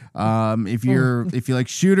listed. If you like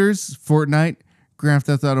shooters, Fortnite, Grand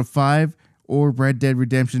Theft Auto 5, or Red Dead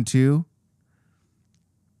Redemption 2.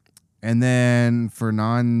 And then for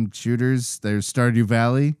non-shooters, there's Stardew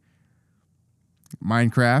Valley,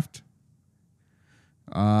 Minecraft,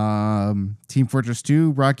 Team Fortress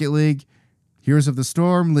 2, Rocket League, Heroes of the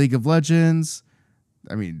Storm, League of Legends.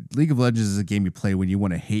 I mean, League of Legends is a game you play when you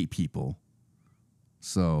want to hate people.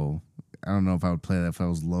 So I don't know if I would play that if I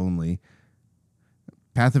was lonely.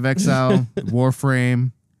 Path of Exile,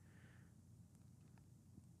 Warframe.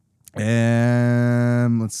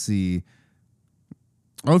 And let's see.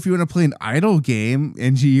 Oh, if you want to play an idle game,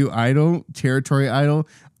 NGU Idle, Territory Idle,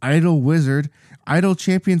 Idle Wizard, Idle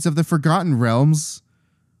Champions of the Forgotten Realms.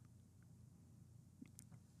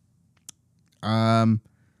 And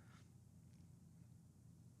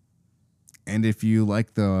if you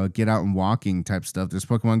like the get out and walking type stuff, there's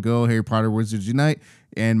Pokemon Go, Harry Potter Wizards Unite,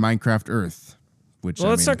 and Minecraft Earth. Which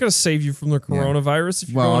That's not going to save you from the coronavirus if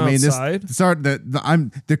you're going outside.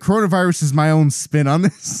 The coronavirus is my own spin on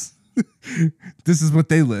this. This is what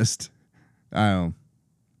they list. So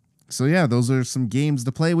yeah, those are some games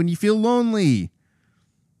to play when you feel lonely.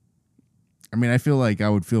 I mean, I feel like I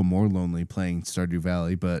would feel more lonely playing Stardew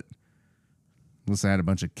Valley, but unless I had a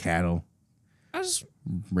bunch of cattle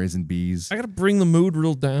raising bees. I got to bring the mood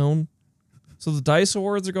real down. So the DICE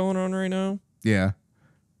Awards are going on right now. Yeah.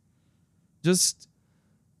 Just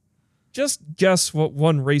guess what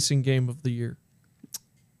won racing game of the year.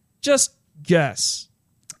 Just guess.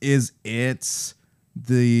 Is it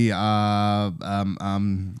the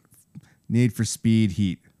Need for Speed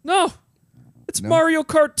Heat? No. It's Mario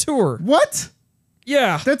Kart Tour. What?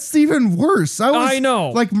 Yeah. That's even worse. I know.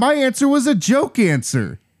 Like my answer was a joke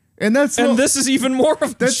answer. And this is even more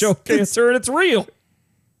of a joke answer, and it's real.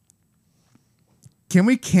 Can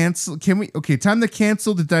we cancel? Okay, time to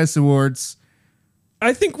cancel the DICE Awards.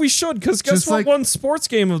 I think we should, because guess what won sports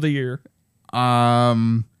game of the year?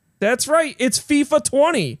 That's right. It's FIFA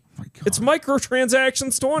 20. My God. It's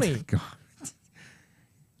microtransactions 20. God.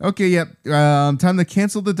 Okay, yep. Time to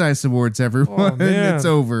cancel the Dice Awards, everyone. man. It's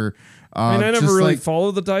over. I mean, I never just really like,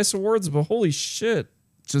 followed the Dice Awards, but holy shit.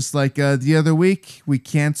 just like the other week, we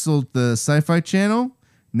canceled the Sci-Fi Channel.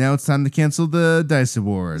 Now it's time to cancel the Dice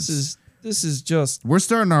Awards. This is just We're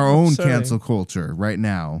starting our own upsetting. cancel culture right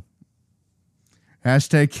now.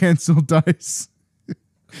 Hashtag cancel Dice.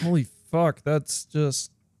 holy fuck. That's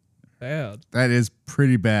just bad. That is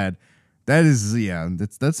pretty bad. That is, yeah,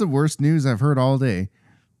 that's the worst news I've heard all day.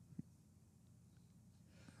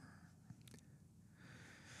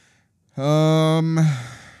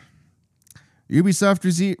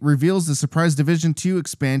 Ubisoft reveals the surprise Division 2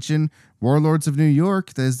 expansion, Warlords of New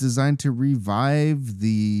York, that is designed to revive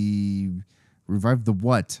the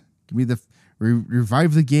what? Give me the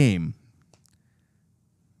revive the game.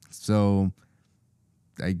 So,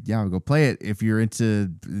 I'll go play it if you're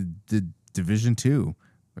into the Division 2,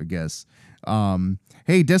 I guess.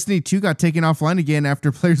 Hey, Destiny 2 got taken offline again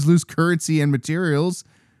after players lose currency and materials.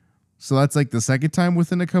 So that's like the second time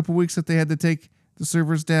within a couple weeks that they had to take the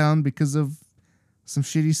servers down because of some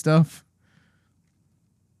shitty stuff.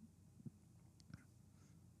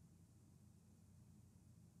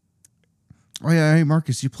 Oh yeah, hey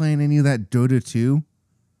Marcus, you playing any of that Dota 2?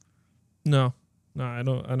 No, I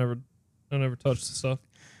don't. I never touched the stuff.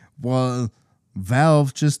 Well,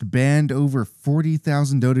 Valve just banned over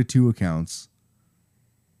 40,000 Dota 2 accounts.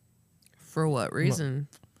 For what reason?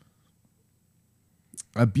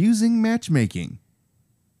 Abusing matchmaking.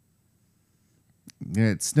 Yeah,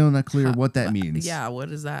 it's still not clear what that means. Yeah, what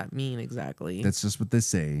does that mean exactly? That's just what they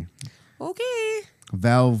say. Okay.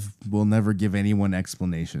 Valve will never give anyone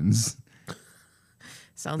explanations.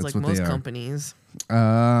 Sounds That's like what they most are. companies.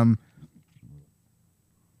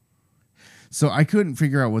 So I couldn't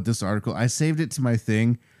figure out what this article. I saved it to my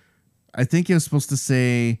thing. I think it was supposed to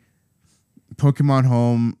say Pokemon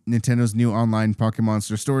Home, Nintendo's new online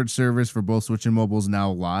Pokemonster storage service for both Switch and mobile is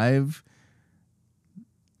now live.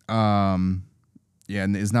 Yeah,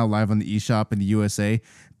 and is now live on the eShop in the USA,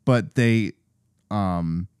 but they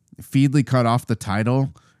Feedly cut off the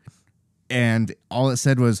title, and all it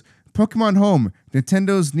said was Pokemon Home,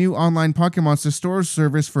 Nintendo's new online Pokemonster storage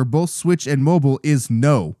service for both Switch and mobile is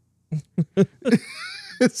no.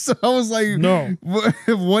 So I was like, No.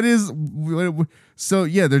 What is? So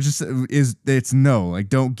yeah, they're just it's no. Like,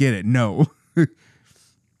 don't get it. No.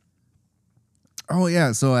 Oh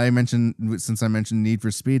yeah. So since I mentioned Need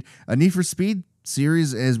for Speed, a Need for Speed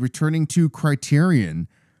series is returning to Criterion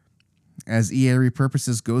as EA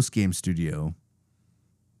repurposes Ghost Game Studio.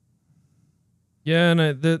 Yeah,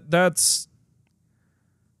 and that's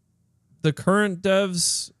the current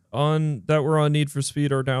devs that were on Need for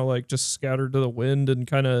Speed are now like just scattered to the wind and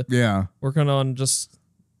kind of Yeah. working on just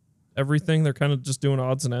everything. They're kind of just doing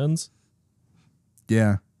odds and ends.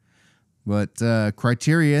 Yeah. But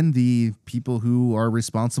Criterion, the people who are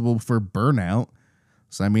responsible for Burnout,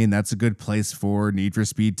 so I mean that's a good place for Need for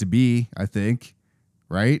Speed to be, I think.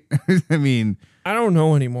 Right? I mean, I don't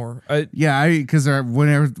know anymore. yeah, because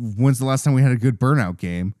when's the last time we had a good Burnout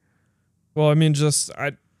game? Well, I mean,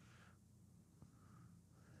 the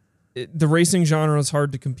racing genre is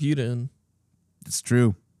hard to compete in. It's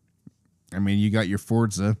true. I mean, you got your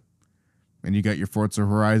Forza, and you got your Forza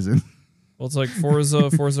Horizon. Well, it's like Forza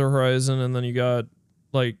Horizon, and then you got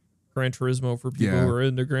like Gran Turismo for people Yeah. who are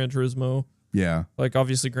into Gran Turismo. Yeah, Like,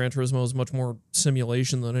 obviously, Gran Turismo is much more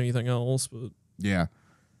simulation than anything else, but yeah.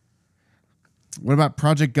 What about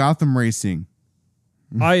Project Gotham Racing?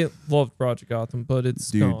 I loved Project Gotham, but it's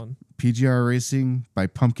Dude. gone. PGR Racing by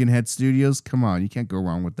Pumpkinhead Studios. Come on, you can't go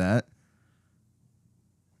wrong with that.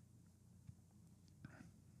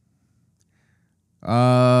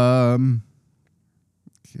 Okay,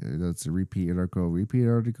 that's a repeat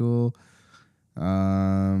article.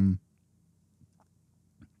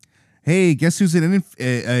 Hey, guess who's an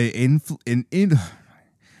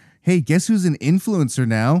Hey, guess who's an influencer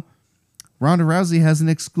now? Ronda Rousey has an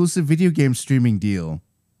exclusive video game streaming deal.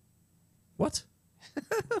 What?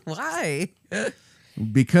 Why?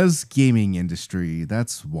 Because gaming industry,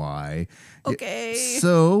 that's why. Okay.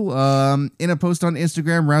 So, in a post on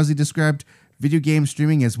Instagram, Rousey described video game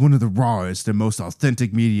streaming as one of the rawest and most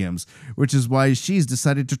authentic mediums, which is why she's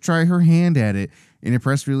decided to try her hand at it. In a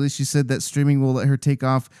press release, she said that streaming will let her take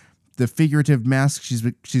off the figurative mask she's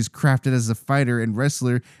crafted as a fighter and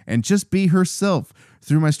wrestler and just be herself.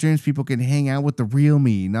 Through my streams, people can hang out with the real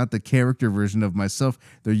me, not the character version of myself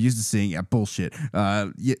they're used to seeing. Yeah, bullshit.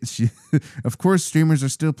 Of course, streamers are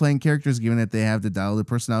still playing characters, given that they have to dial their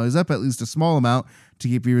personalities up at least a small amount to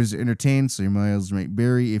keep viewers entertained. So your miles might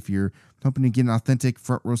vary if you're hoping to get an authentic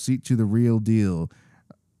front row seat to the real deal.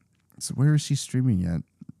 So where is she streaming at?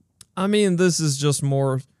 I mean, this is just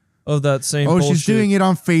more of that same Oh, bullshit. she's doing it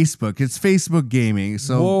on Facebook. It's Facebook gaming,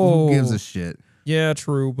 so Whoa. who gives a shit? Yeah,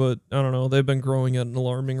 true, but I don't know. They've been growing at an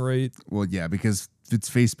alarming rate. Well, yeah, because it's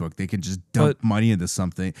Facebook. They can just dump But money into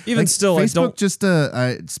something. even still, I Facebook don't- just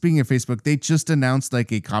speaking of Facebook, they just announced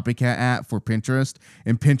like a copycat app for Pinterest,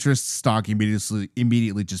 and Pinterest stock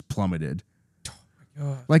immediately just plummeted.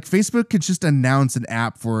 God. Like Facebook could just announce an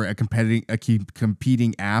app for a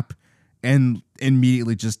competing app and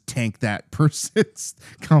immediately just tank that person's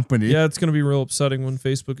company. Yeah, it's going to be real upsetting when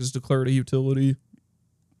Facebook is declared a utility.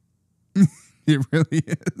 It really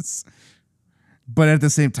is. But at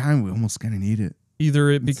the same time, we almost kind of need it.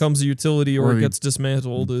 Either it becomes a utility or or it we gets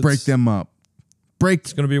dismantled. Break them up.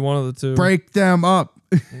 It's going to be one of the two. Break them up.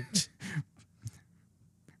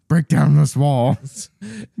 Break down this wall.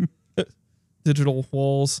 Digital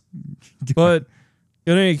walls. But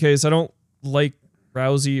in any case, I don't like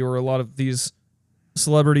Rousey or a lot of these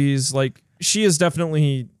celebrities. Like, she is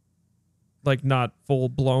definitely like not full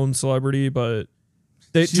blown celebrity, but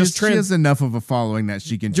they She just has enough of a following that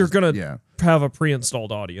she can. you're just, gonna have a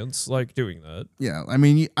pre-installed audience like doing that. Yeah, I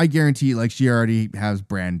mean, I guarantee, like, she already has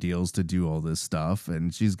brand deals to do all this stuff,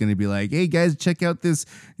 and she's gonna be like, "Hey guys, check out this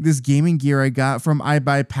gaming gear I got from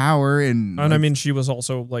iBuyPower," and And I mean, she was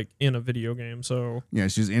also like in a video game, so yeah,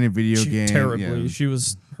 she's in a video game terribly. yeah. She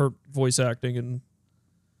was her voice acting, and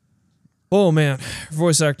oh man, her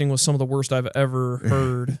voice acting was some of the worst I've ever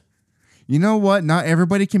heard. You know what? Not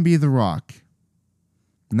everybody can be The Rock.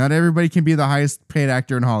 Not everybody can be the highest paid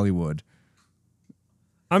actor in Hollywood.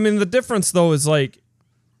 I mean, the difference though is like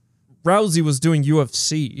Rousey was doing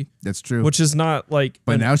UFC, That's true. which is not like,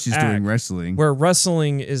 but an now she's doing act, wrestling. where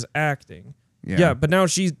wrestling is acting. Yeah, but now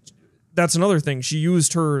that's another thing. She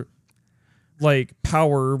used her like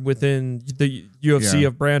power within the UFC Yeah.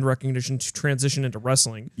 of brand recognition to transition into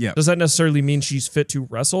wrestling. Yeah. Does that necessarily mean she's fit to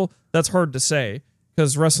wrestle? That's hard to say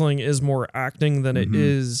because wrestling is more acting than it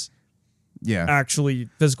is Yeah. actually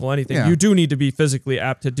physical anything. Yeah. You do need to be physically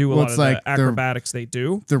apt to do a Well, lot it's of like the acrobatics they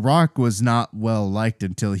do. The Rock was not well liked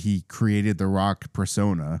until he created the Rock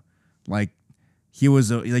persona. Like he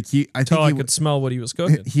was I think Until I could smell what he was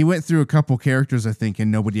cooking. he went through a couple characters, I think,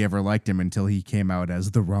 and nobody ever liked him until he came out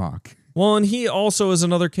as the Rock. Well, and he also is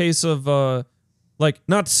another case of like,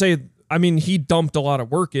 not to say, I mean, he dumped a lot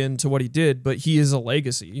of work into what he did, but he is a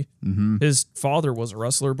legacy. Mm-hmm. His father was a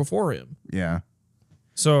wrestler before him. Yeah.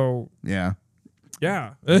 So, Yeah.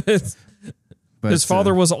 yeah. But His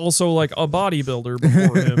father was also like a bodybuilder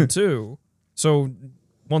before him too. So,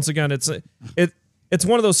 once again, it's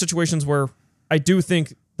one of those situations where I do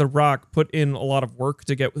think The Rock put in a lot of work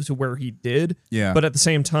to get to where he did. Yeah. But at the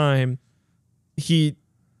same time, he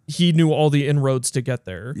knew all the inroads to get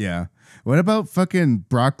there. Yeah. What about fucking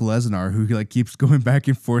Brock Lesnar, who like keeps going back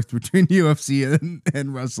and forth between UFC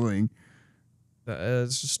and wrestling?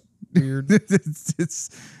 It's just weird.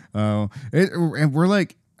 And we're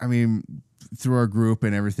like, I mean, through our group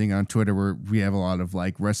and everything on Twitter, we have a lot of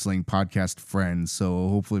like wrestling podcast friends. So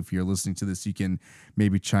hopefully, if you're listening to this, you can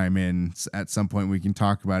maybe chime in at some point. We can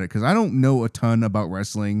talk about it because I don't know a ton about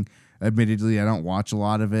wrestling. Admittedly, I don't watch a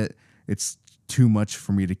lot of it. It's too much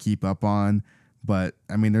for me to keep up on. But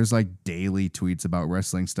I mean, there's like daily tweets about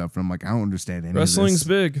wrestling stuff, and I'm like, I don't understand any Wrestling's of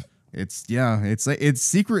this. big. It's like it's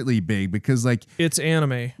secretly big because like It's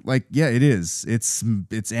anime. yeah, it is. It's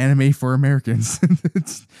anime for Americans.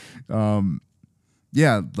 It's,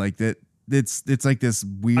 yeah, like that. It's like this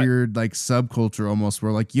weird like subculture almost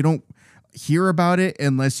where like you don't hear about it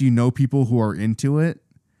unless you know people who are into it.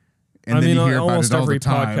 And I then mean, you hear about almost it all every the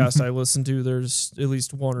time. podcast I listen to, there's at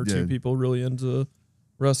least one or two Yeah. people really into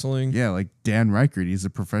wrestling. Yeah, like Dan Reichert, he's a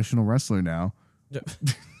professional wrestler now. Yeah.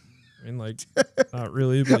 I mean, like, not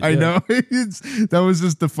really, but I yeah. know. That was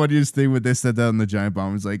just the funniest thing when they said that on the Giant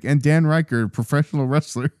Bomb. It's like, and Dan Reichert, professional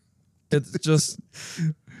wrestler. It's just,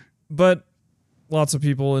 but lots of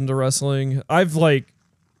people into wrestling. I've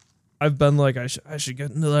been like, I should get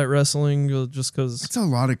into that wrestling just because It's a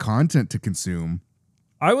lot of content to consume.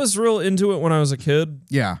 I was real into it when I was a kid.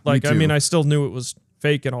 Yeah. Like, me I too. mean, I still knew it was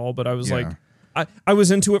fake and all, but I was Yeah. like, I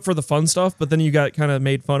was into it for the fun stuff, but then you got kind of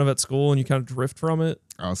made fun of at school and you kind of drift from it.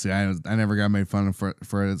 Oh, see, I never got made fun of for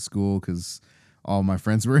it at school because all my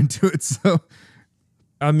friends were into it. So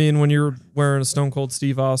I mean, when you're wearing a Stone Cold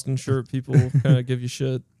Steve Austin shirt, people kind of give you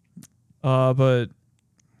shit. But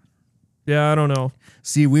yeah, I don't know.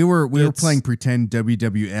 see, we were It's- playing pretend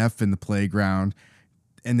WWF in the playground,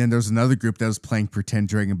 and then there's another group that was playing pretend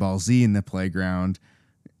Dragon Ball Z in the playground.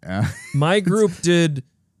 My group did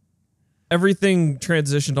everything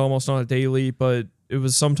transitioned almost on a daily, but it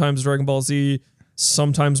was sometimes Dragon Ball Z,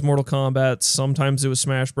 sometimes Mortal Kombat, sometimes it was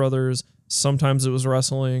Smash Brothers, Sometimes it was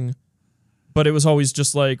wrestling, but it was always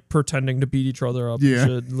just like pretending to beat each other up. Yeah.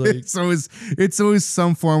 And shit. Like, it's always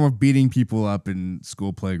some form of beating people up in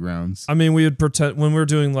school playgrounds. I mean, we would pretend when we were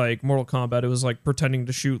doing like Mortal Kombat, it was like pretending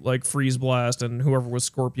to shoot like Freeze Blast, and whoever was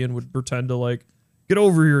Scorpion would pretend to like get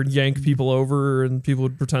over here and yank people over, and people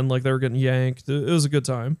would pretend like they were getting yanked. It was a good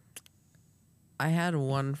time. I had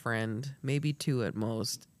one friend, maybe two at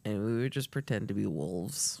most, and we would just pretend to be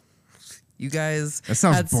wolves. You guys, That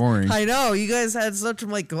sounds boring. I know you guys had such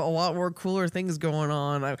like a lot more cooler things going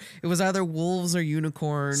on. It was either wolves or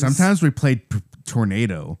unicorns. Sometimes we played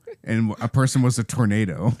tornado, and a person was a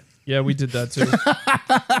tornado. Yeah, we did that too.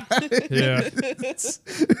 Yeah.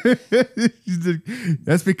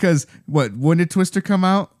 That's because when did Twister come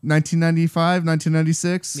out? 1995,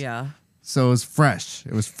 1996. Yeah. So it was fresh.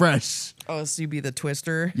 It was fresh. Oh, so you be the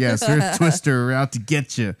Twister? Yes, there's Twister. We're out to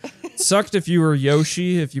get you. Sucked if you were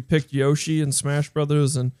Yoshi, if you picked Yoshi in Smash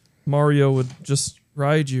Brothers, and Mario would just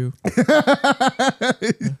ride you. Okay,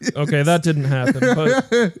 that didn't happen,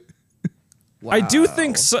 but Wow. I do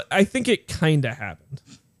think I think it kind of happened.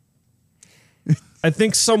 I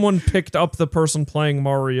think someone picked up the person playing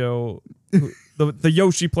Mario. The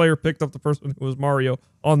Yoshi player picked up the person who was Mario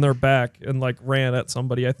on their back and like ran at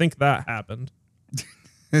somebody. I think that happened.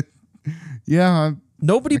 Yeah,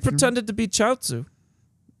 Nobody pretended to be Chaozu.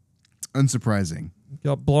 unsurprising.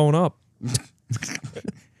 Got blown up.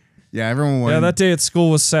 Yeah, everyone wanted. Yeah, that day at school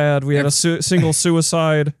was sad. We had a single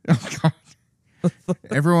suicide. Oh God.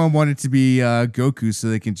 Everyone wanted to be Goku so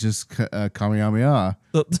they can just Kamehameha.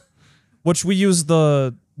 Which we used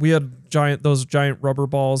we had those giant rubber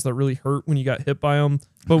balls that really hurt when you got hit by them,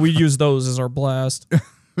 but we used those as our blast.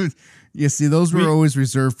 Yeah, see, those were always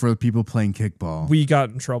reserved for people playing kickball. We got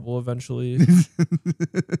in trouble eventually.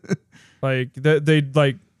 Like they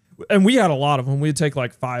like, and we had a lot of them. We'd take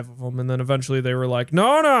like 5 of them, and then eventually they were like,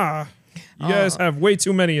 "No, you guys have way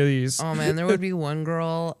too many of these." Oh man, there would be one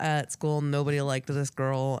girl at school. Nobody liked this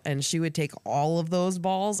girl, and she would take all of those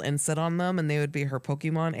balls and sit on them, and they would be her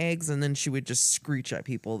Pokemon eggs. And then she would just screech at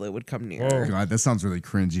people that would come near. Whoa. her. God, that sounds really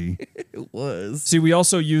cringy. It was. See, we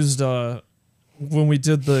also used when we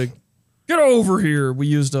did the get over here, we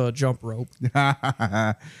used a jump rope. Get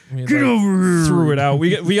over here. Threw it out.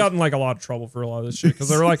 We got in like a lot of trouble for a lot of this shit because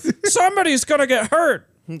they were like, somebody's gonna get hurt.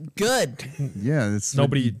 Good. Yeah, that's what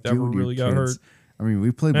Nobody you do ever with your really got kids. hurt. I mean,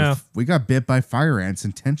 we played Yeah. with, we got bit by fire ants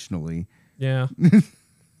intentionally. Yeah.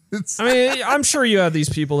 It's, I mean, I'm sure you had these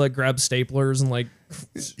people that grabbed staplers and like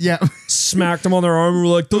yeah. smacked them on their arm and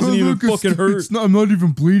were like, doesn't even Look, fucking hurt. It's not, I'm not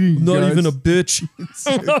even bleeding. Not guys. even a bitch.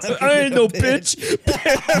 I ain't no bitch.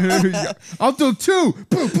 I'll do 2.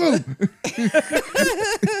 Boom, boom.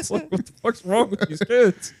 It's like, what the fuck's wrong with these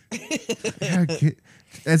kids? Yeah,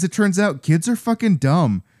 as it turns out, kids are fucking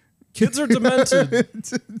dumb. Kids are demented.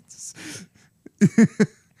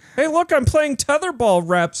 Hey, look, I'm playing tetherball.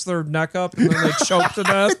 Wraps their neck up and then they choke to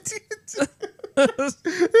death.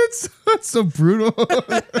 It's so brutal.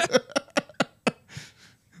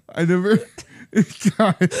 I never.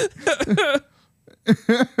 God.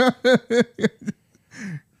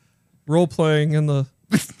 Role playing at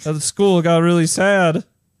the school got really sad.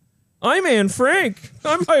 I'm Anne Frank.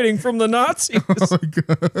 I'm hiding from the Nazis. Oh my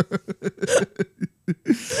God.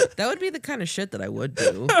 That would be the kind of shit that I would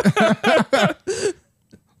do.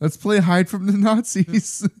 Let's play hide from the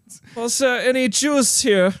Nazis. Was there any Jews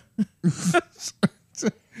here?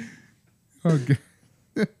 Okay.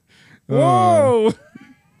 Whoa!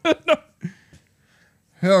 All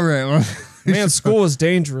right. Well, Man, school is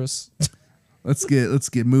dangerous. let's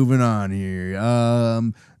get moving on here.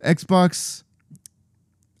 Xbox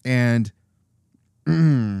and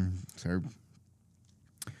sorry,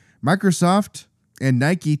 Microsoft and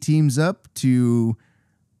Nike teams up to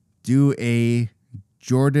do an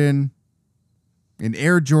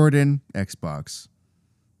Air Jordan Xbox.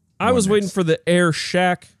 I was waiting for the Air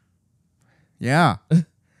Shack. Yeah.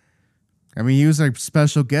 I mean, he was a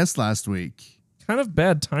special guest last week. Kind of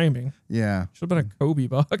bad timing. Yeah. Should have been a Kobe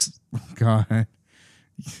box. God.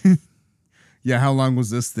 Yeah, how long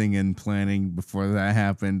was this thing in planning before that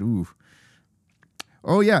happened? Ooh.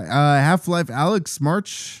 Oh, yeah. Half-Life Alyx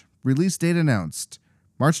March release date announced.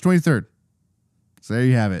 March 23rd. So there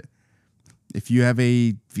you have it. If you have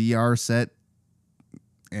a VR set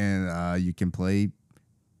and you can play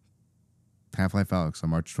Half-Life Alyx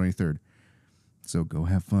on March 23rd. So go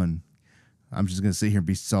have fun. I'm just going to sit here and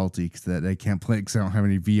be salty because that I can't play because I don't have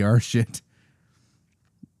any VR shit.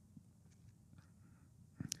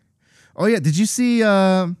 Oh yeah, did you see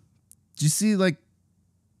like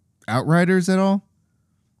Outriders at all?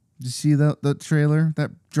 Did you see the trailer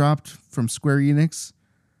that dropped from Square Enix?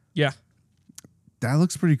 Yeah. That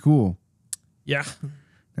looks pretty cool. Yeah,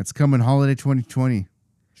 That's coming holiday 2020.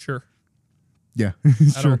 sure. Yeah,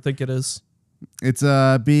 I don't think it is. It's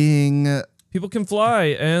being People Can Fly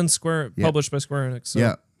and Yeah. published by Square Enix. So.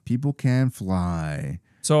 yeah, People Can Fly.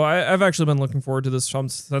 So I've actually been looking forward to this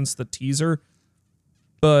since the teaser,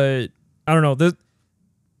 but I don't know.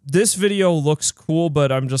 This video looks cool,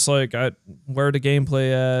 but I'm just like, where the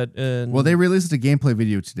gameplay at? And Well, they released a gameplay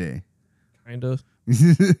video today. kind of.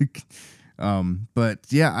 But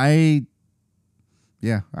yeah, I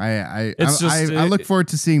It's just- I look forward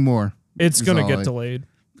to seeing more. It's is gonna all get I- delayed.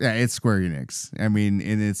 Yeah, it's Square Enix. I mean,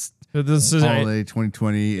 and it's This is holiday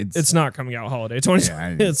 2020. it's not coming out holiday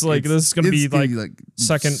 2020. Yeah, it's like this is gonna be it's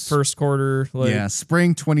like first quarter. Like, yeah,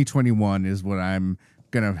 spring 2021 is what I'm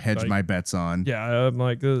gonna hedge Like- my bets on. yeah. I'm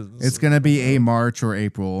like, It's gonna be a March or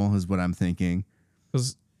April is what I'm thinking.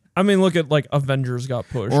 because I mean, look at like Avengers got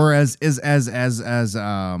pushed. Or as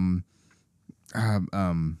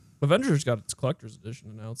Avengers got its collector's edition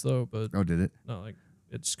announced though, but oh, did it? not like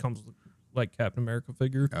it just comes with like Captain America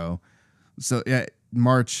figure. Oh, so yeah,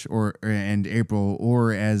 March and April,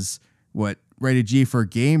 or as what Rated G for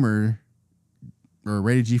Gamers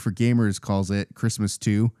calls it, Christmas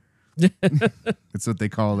 2. That's what they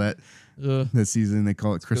call that season. They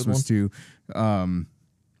call it Christmas 2.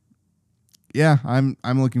 Yeah, I'm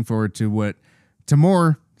looking forward to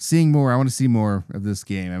seeing more. I want to see more of this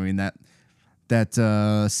game. I mean that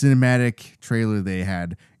cinematic trailer they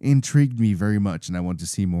had intrigued me very much, and I want to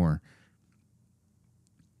see more.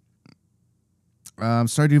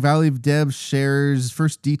 Stardew Valley Dev shares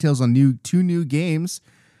first details on two new games.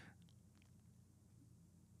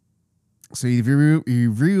 So he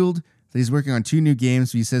revealed that he's working on 2 new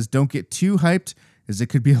games. But he says, "Don't get too hyped, as it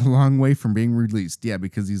could be a long way from being released." Yeah,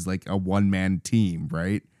 because he's like a one-man team,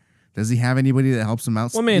 right? Does he have anybody that helps him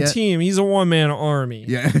out? One man yet? team. He's a one man army.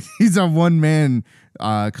 Yeah, he's a one-man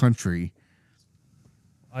country.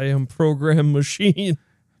 I am program machine.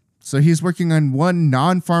 So he's working on one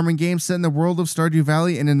non-farming game set in the world of Stardew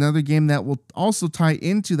Valley, and another game that will also tie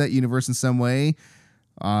into that universe in some way.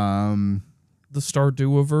 The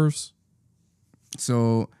Stardew-averse.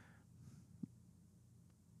 So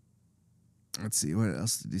let's see, what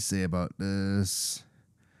else did he say about this?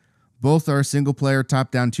 Both are single-player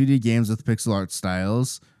top-down 2D games with pixel art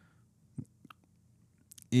styles.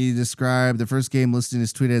 He described the first game listed in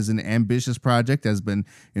his tweet as an ambitious project that has been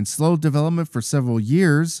in slow development for several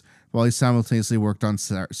years, while he simultaneously worked on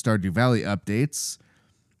Stardew Valley updates.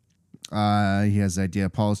 He has the idea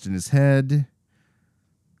polished in his head,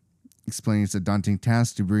 explaining it's a daunting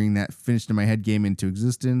task to bring that finished-in-my-head game into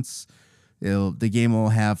existence. The game will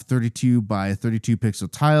have 32 by 32 pixel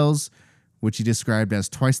tiles, which he described as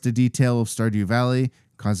twice the detail of Stardew Valley,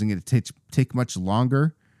 causing it to take much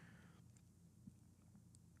longer.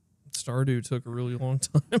 Stardew took a really long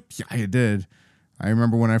time. Yeah, it did. I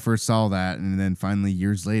remember when I first saw that, and then finally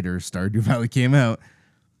years later, Stardew Valley came out.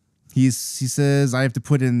 He says I have to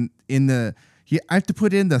put in the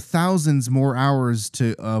thousands more hours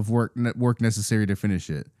of work necessary to finish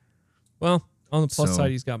it. Well, on the plus So-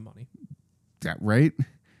 side, he's got money. Yeah, right.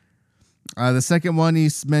 The second one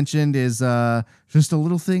he's mentioned is just a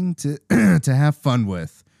little thing to to have fun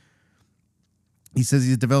with. He says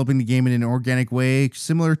he's developing the game in an organic way,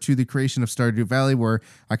 similar to the creation of Stardew Valley, where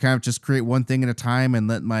I kind of just create one thing at a time and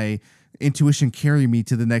let my intuition carry me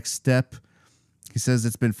to the next step. He says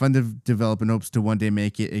it's been fun to develop and hopes to one day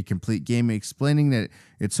make it a complete game, explaining that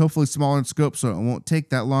it's hopefully smaller in scope, so it won't take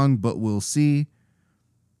that long, but we'll see.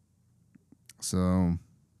 So,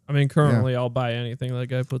 I mean, currently, I'll buy anything that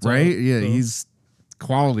guy puts out. right? Yeah, so- he's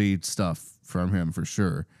quality stuff from him for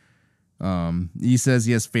sure. He says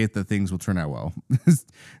he has faith that things will turn out well,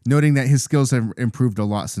 noting that his skills have improved a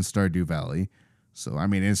lot since Stardew Valley. So, I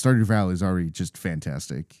mean, and Stardew Valley is already just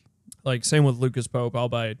fantastic. like same with Lucas Pope. I'll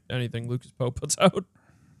buy anything Lucas Pope puts out.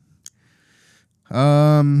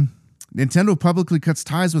 Nintendo publicly cuts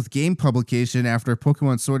ties with game publication after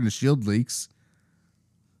Pokemon Sword and Shield leaks.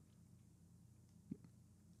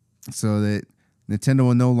 So that Nintendo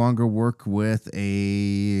will no longer work with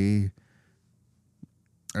a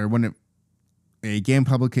game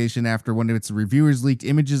publication after one of its reviewers leaked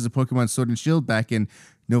images of Pokemon Sword and Shield back in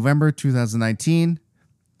November 2019.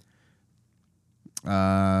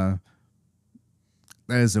 That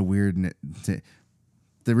is a weird.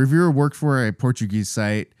 The reviewer worked for a Portuguese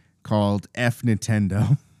site called F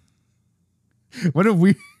Nintendo. What a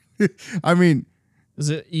weird. I mean, Is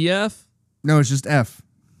it EF? no, it's just F,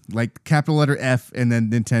 like capital letter F and then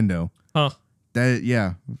Nintendo. Huh. That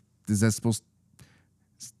yeah, is that supposed?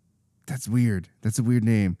 That's weird. That's a weird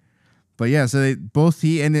name. But yeah, so both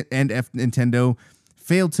he and F Nintendo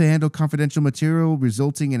failed to handle confidential material,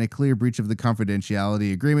 resulting in a clear breach of the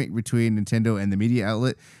confidentiality agreement between Nintendo and the media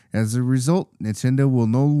outlet. As a result, Nintendo will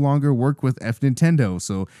no longer work with F Nintendo.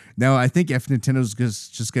 So now I think F Nintendo's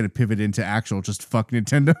just going to pivot into actual just fuck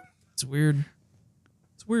Nintendo. It's weird.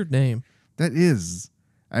 It's a weird name. That is.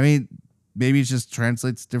 I mean, maybe it just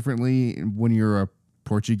translates differently when you're a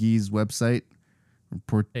Portuguese website.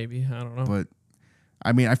 Maybe. I don't know. But,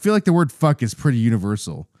 I mean, I feel like the word fuck is pretty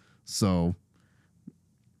universal. So,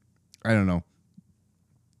 I don't know.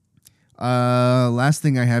 Last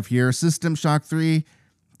thing I have here, System Shock 3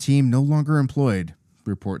 team no longer employed,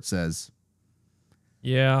 report says.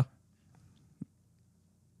 Yeah.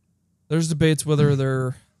 There's debates whether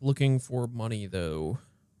they're looking for money, though,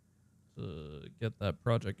 to get that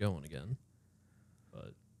project going again.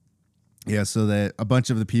 But yeah, so that a bunch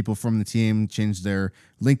of the people from the team changed their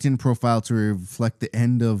LinkedIn profile to reflect the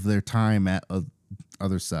end of their time at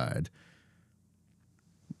other side.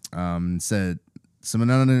 Said some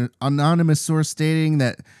anonymous source stating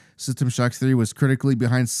that System Shock 3 was critically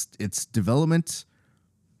behind its development.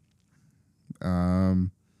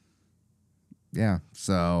 Yeah,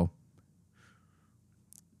 so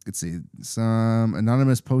let's see. Some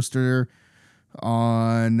anonymous poster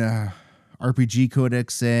on RPG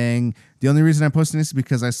Codex saying, the only reason I'm posting this is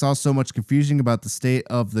because I saw so much confusion about the state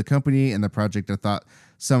of the company and the project. I thought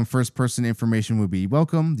some first-person information would be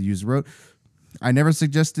welcome. The user wrote, I never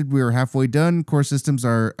suggested we were halfway done. Core systems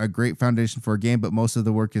are a great foundation for a game, but most of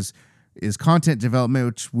the work is content development,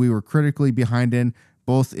 which we were critically behind in,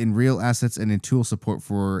 both in real assets and in tool support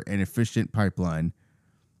for an efficient pipeline.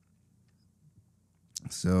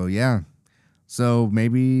 So, yeah. So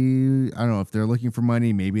maybe, I don't know, if they're looking for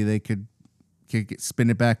money, maybe they could spin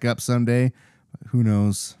it back up someday. Who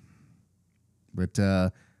knows? But,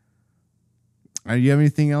 do you have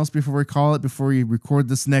anything else before we call it, before we record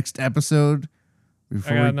this next episode? I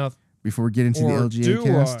got nothing. Before we get into the Or LGA do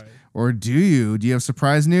cast? I? Or do you? Do you have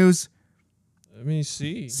surprise news? Let me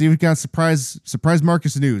see. See, we've got surprise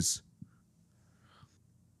Marcus news.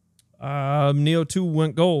 Neo 2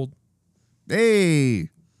 went gold, Hey,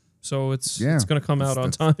 so it's Yeah. going to come out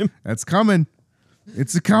on time. that's coming.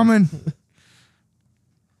 It's a coming.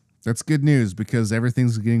 That's good news because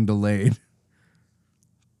everything's getting delayed.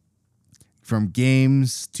 From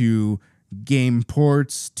games to game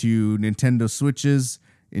ports to Nintendo Switches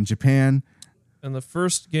in Japan. And the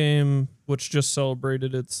first game, which just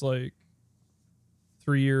celebrated its like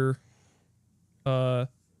 3-year,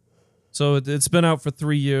 so it's been out for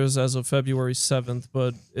 3 years as of February 7th,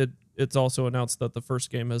 but it's also announced that the first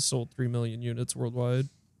game has sold 3 million units worldwide,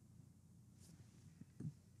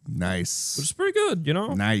 Nice. which is pretty good. You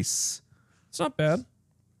know, Nice. it's not bad.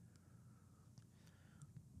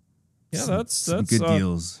 Yeah, that's Some good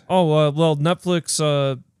deals. Oh, well,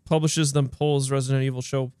 Netflix publishes them polls Resident Evil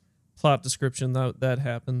show plot description. That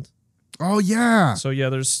happened. Oh, yeah. So yeah,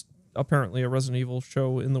 there's apparently a Resident Evil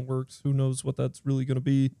show in the works. Who knows what that's really going to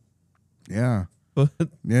be? Yeah. But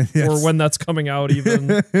Yeah, yes. or when that's coming out even.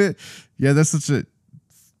 Yeah, that's such a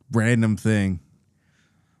random thing.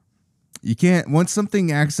 You can't, once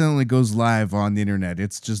something accidentally goes live on the internet,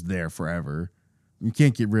 it's just there forever. You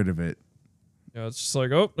can't get rid of it. Yeah, it's just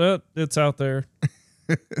like, oh, it's out there.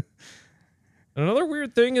 Another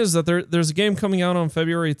weird thing is that there's a game coming out on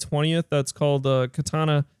February 20th that's called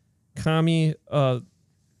Katana Kami, A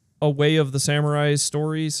Way of the Samurai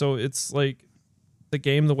story. So it's like the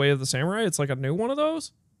game The Way of the Samurai. It's like a new one of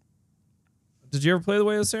those. Did you ever play The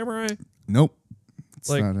Way of the Samurai? Nope. It's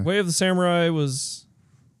Like not a- Way of the Samurai was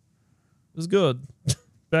good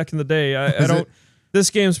back in the day. I Was don't. it? This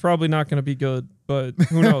game's probably not going to be good, but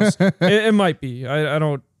who knows? it might be. I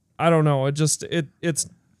don't know. It's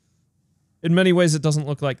in many ways it doesn't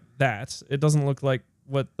look like that. It doesn't look like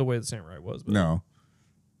what The Way of the Samurai was. But, No.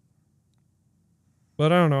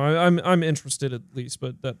 but I don't know. I'm interested at least.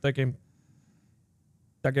 But that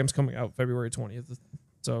game's coming out February 20th.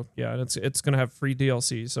 So yeah, and it's gonna have free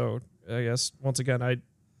DLC. So I guess once again,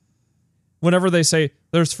 whenever they say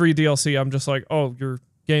there's free DLC, I'm just like, oh, your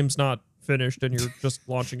game's not finished and you're just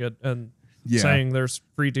launching it and Yeah. saying there's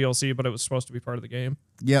free DLC, but it was supposed to be part of the game.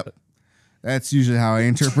 Yep. That's usually how I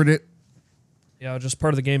interpret it. Yeah, just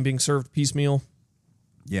part of the game being served piecemeal.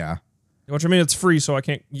 Yeah. Which I mean, it's free, so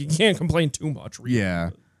you can't complain too much. Really.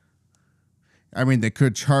 Yeah. I mean, they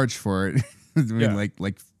could charge for it. I mean, Yeah.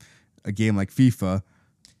 like a game like FIFA.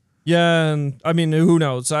 Yeah, and I mean, who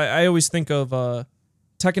knows? I always think of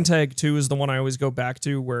Tekken Tag 2 is the one I always go back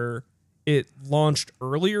to where it launched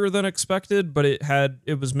earlier than expected, but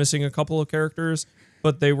it was missing a couple of characters,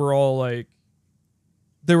 but they were all like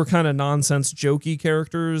they were kind of nonsense jokey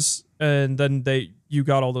characters, and then you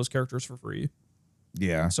got all those characters for free.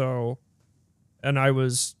 Yeah. So, and I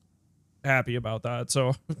was happy about that.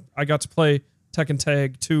 So I got to play Tekken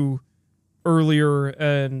Tag 2 earlier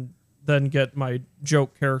and then get my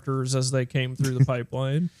joke characters as they came through the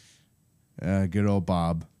pipeline. Good old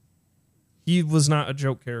Bob. He was not a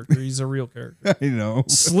joke character. He's a real character. I know.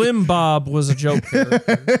 Slim Bob was a joke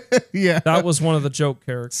character. Yeah. That was one of the joke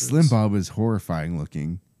characters. Slim Bob is horrifying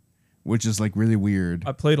looking, which is like really weird.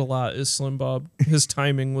 I played a lot as Slim Bob. His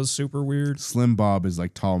timing was super weird. Slim Bob is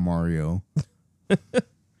like tall Mario.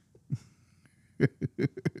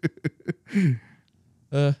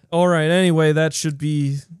 All right. Anyway, that should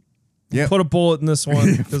be. Yep. Put a bullet in this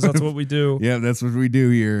one because that's what we do. Yeah, that's what we do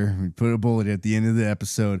here. We put a bullet at the end of the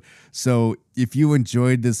episode. So if you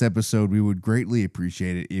enjoyed this episode, we would greatly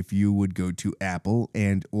appreciate it if you would go to Apple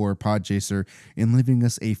and or Podchaser and leaving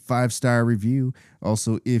us a 5-star review.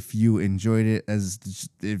 Also, if you enjoyed it,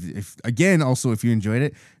 if you enjoyed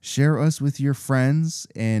it, share us with your friends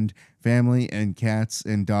and family and cats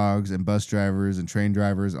and dogs and bus drivers and train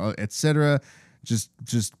drivers, etc. Just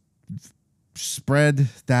spread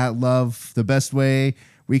that love the best way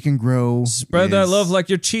we can grow. Spread that love like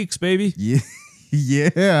your cheeks, baby. Yeah.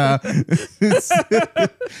 Yeah.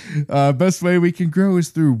 Best way we can grow is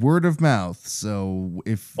through word of mouth. So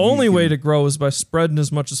if Only way to grow is by spreading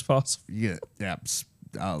as much as possible. yeah,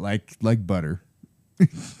 like butter.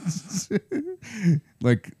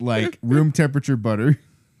 like room temperature butter.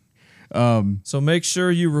 So make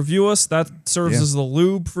sure you review us. That serves Yeah. as the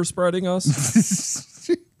lube for spreading us.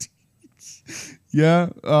 Yeah.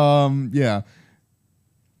 Yeah.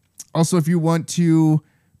 Also, if you want to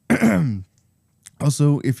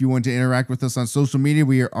interact with us on social media,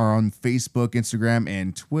 we are on Facebook, Instagram,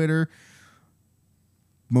 and Twitter.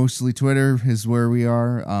 Mostly Twitter is where we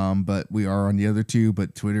are. But we are on the other two,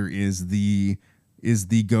 but Twitter is the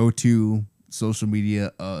go-to social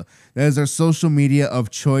media. That is our social media of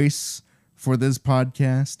choice for this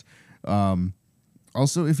podcast.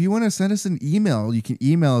 Also, if you want to send us an email, you can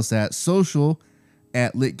email us at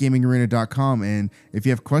social@litgamingarena.com. And if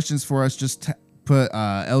you have questions for us, just put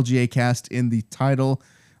LGA Cast in the title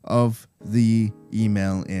of the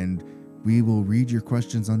email, and we will read your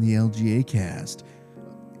questions on the LGA Cast.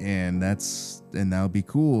 And that'll be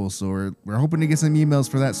cool. So we're hoping to get some emails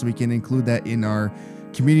for that so we can include that in our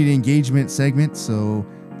community engagement segment. So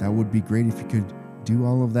that would be great if you could do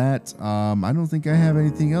all of that. I don't think I have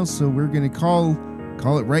anything else, so we're gonna call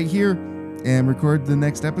it right here and record the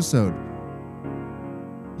next episode.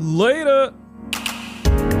 Later.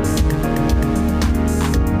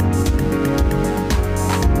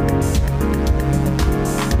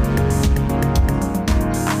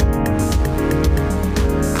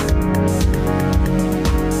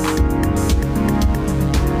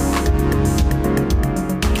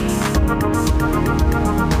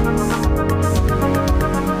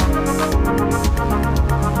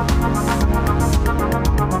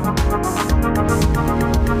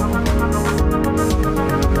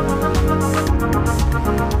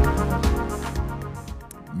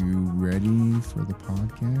 For the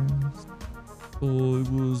podcast? I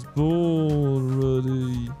was born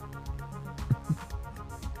ready.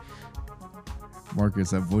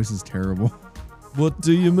 Marcus, that voice is terrible. What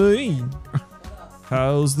do you mean?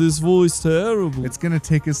 How's this voice terrible? It's gonna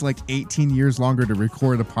take us like 18 years longer to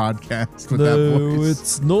record a podcast with that No, voice.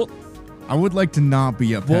 it's not. I would like to not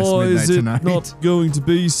be up past Why midnight is it tonight. not going to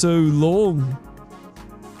be so long?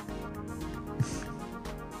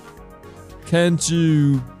 Can't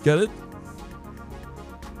you get it?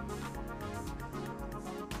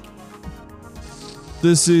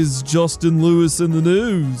 This is Justin Lewis in the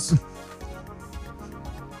news.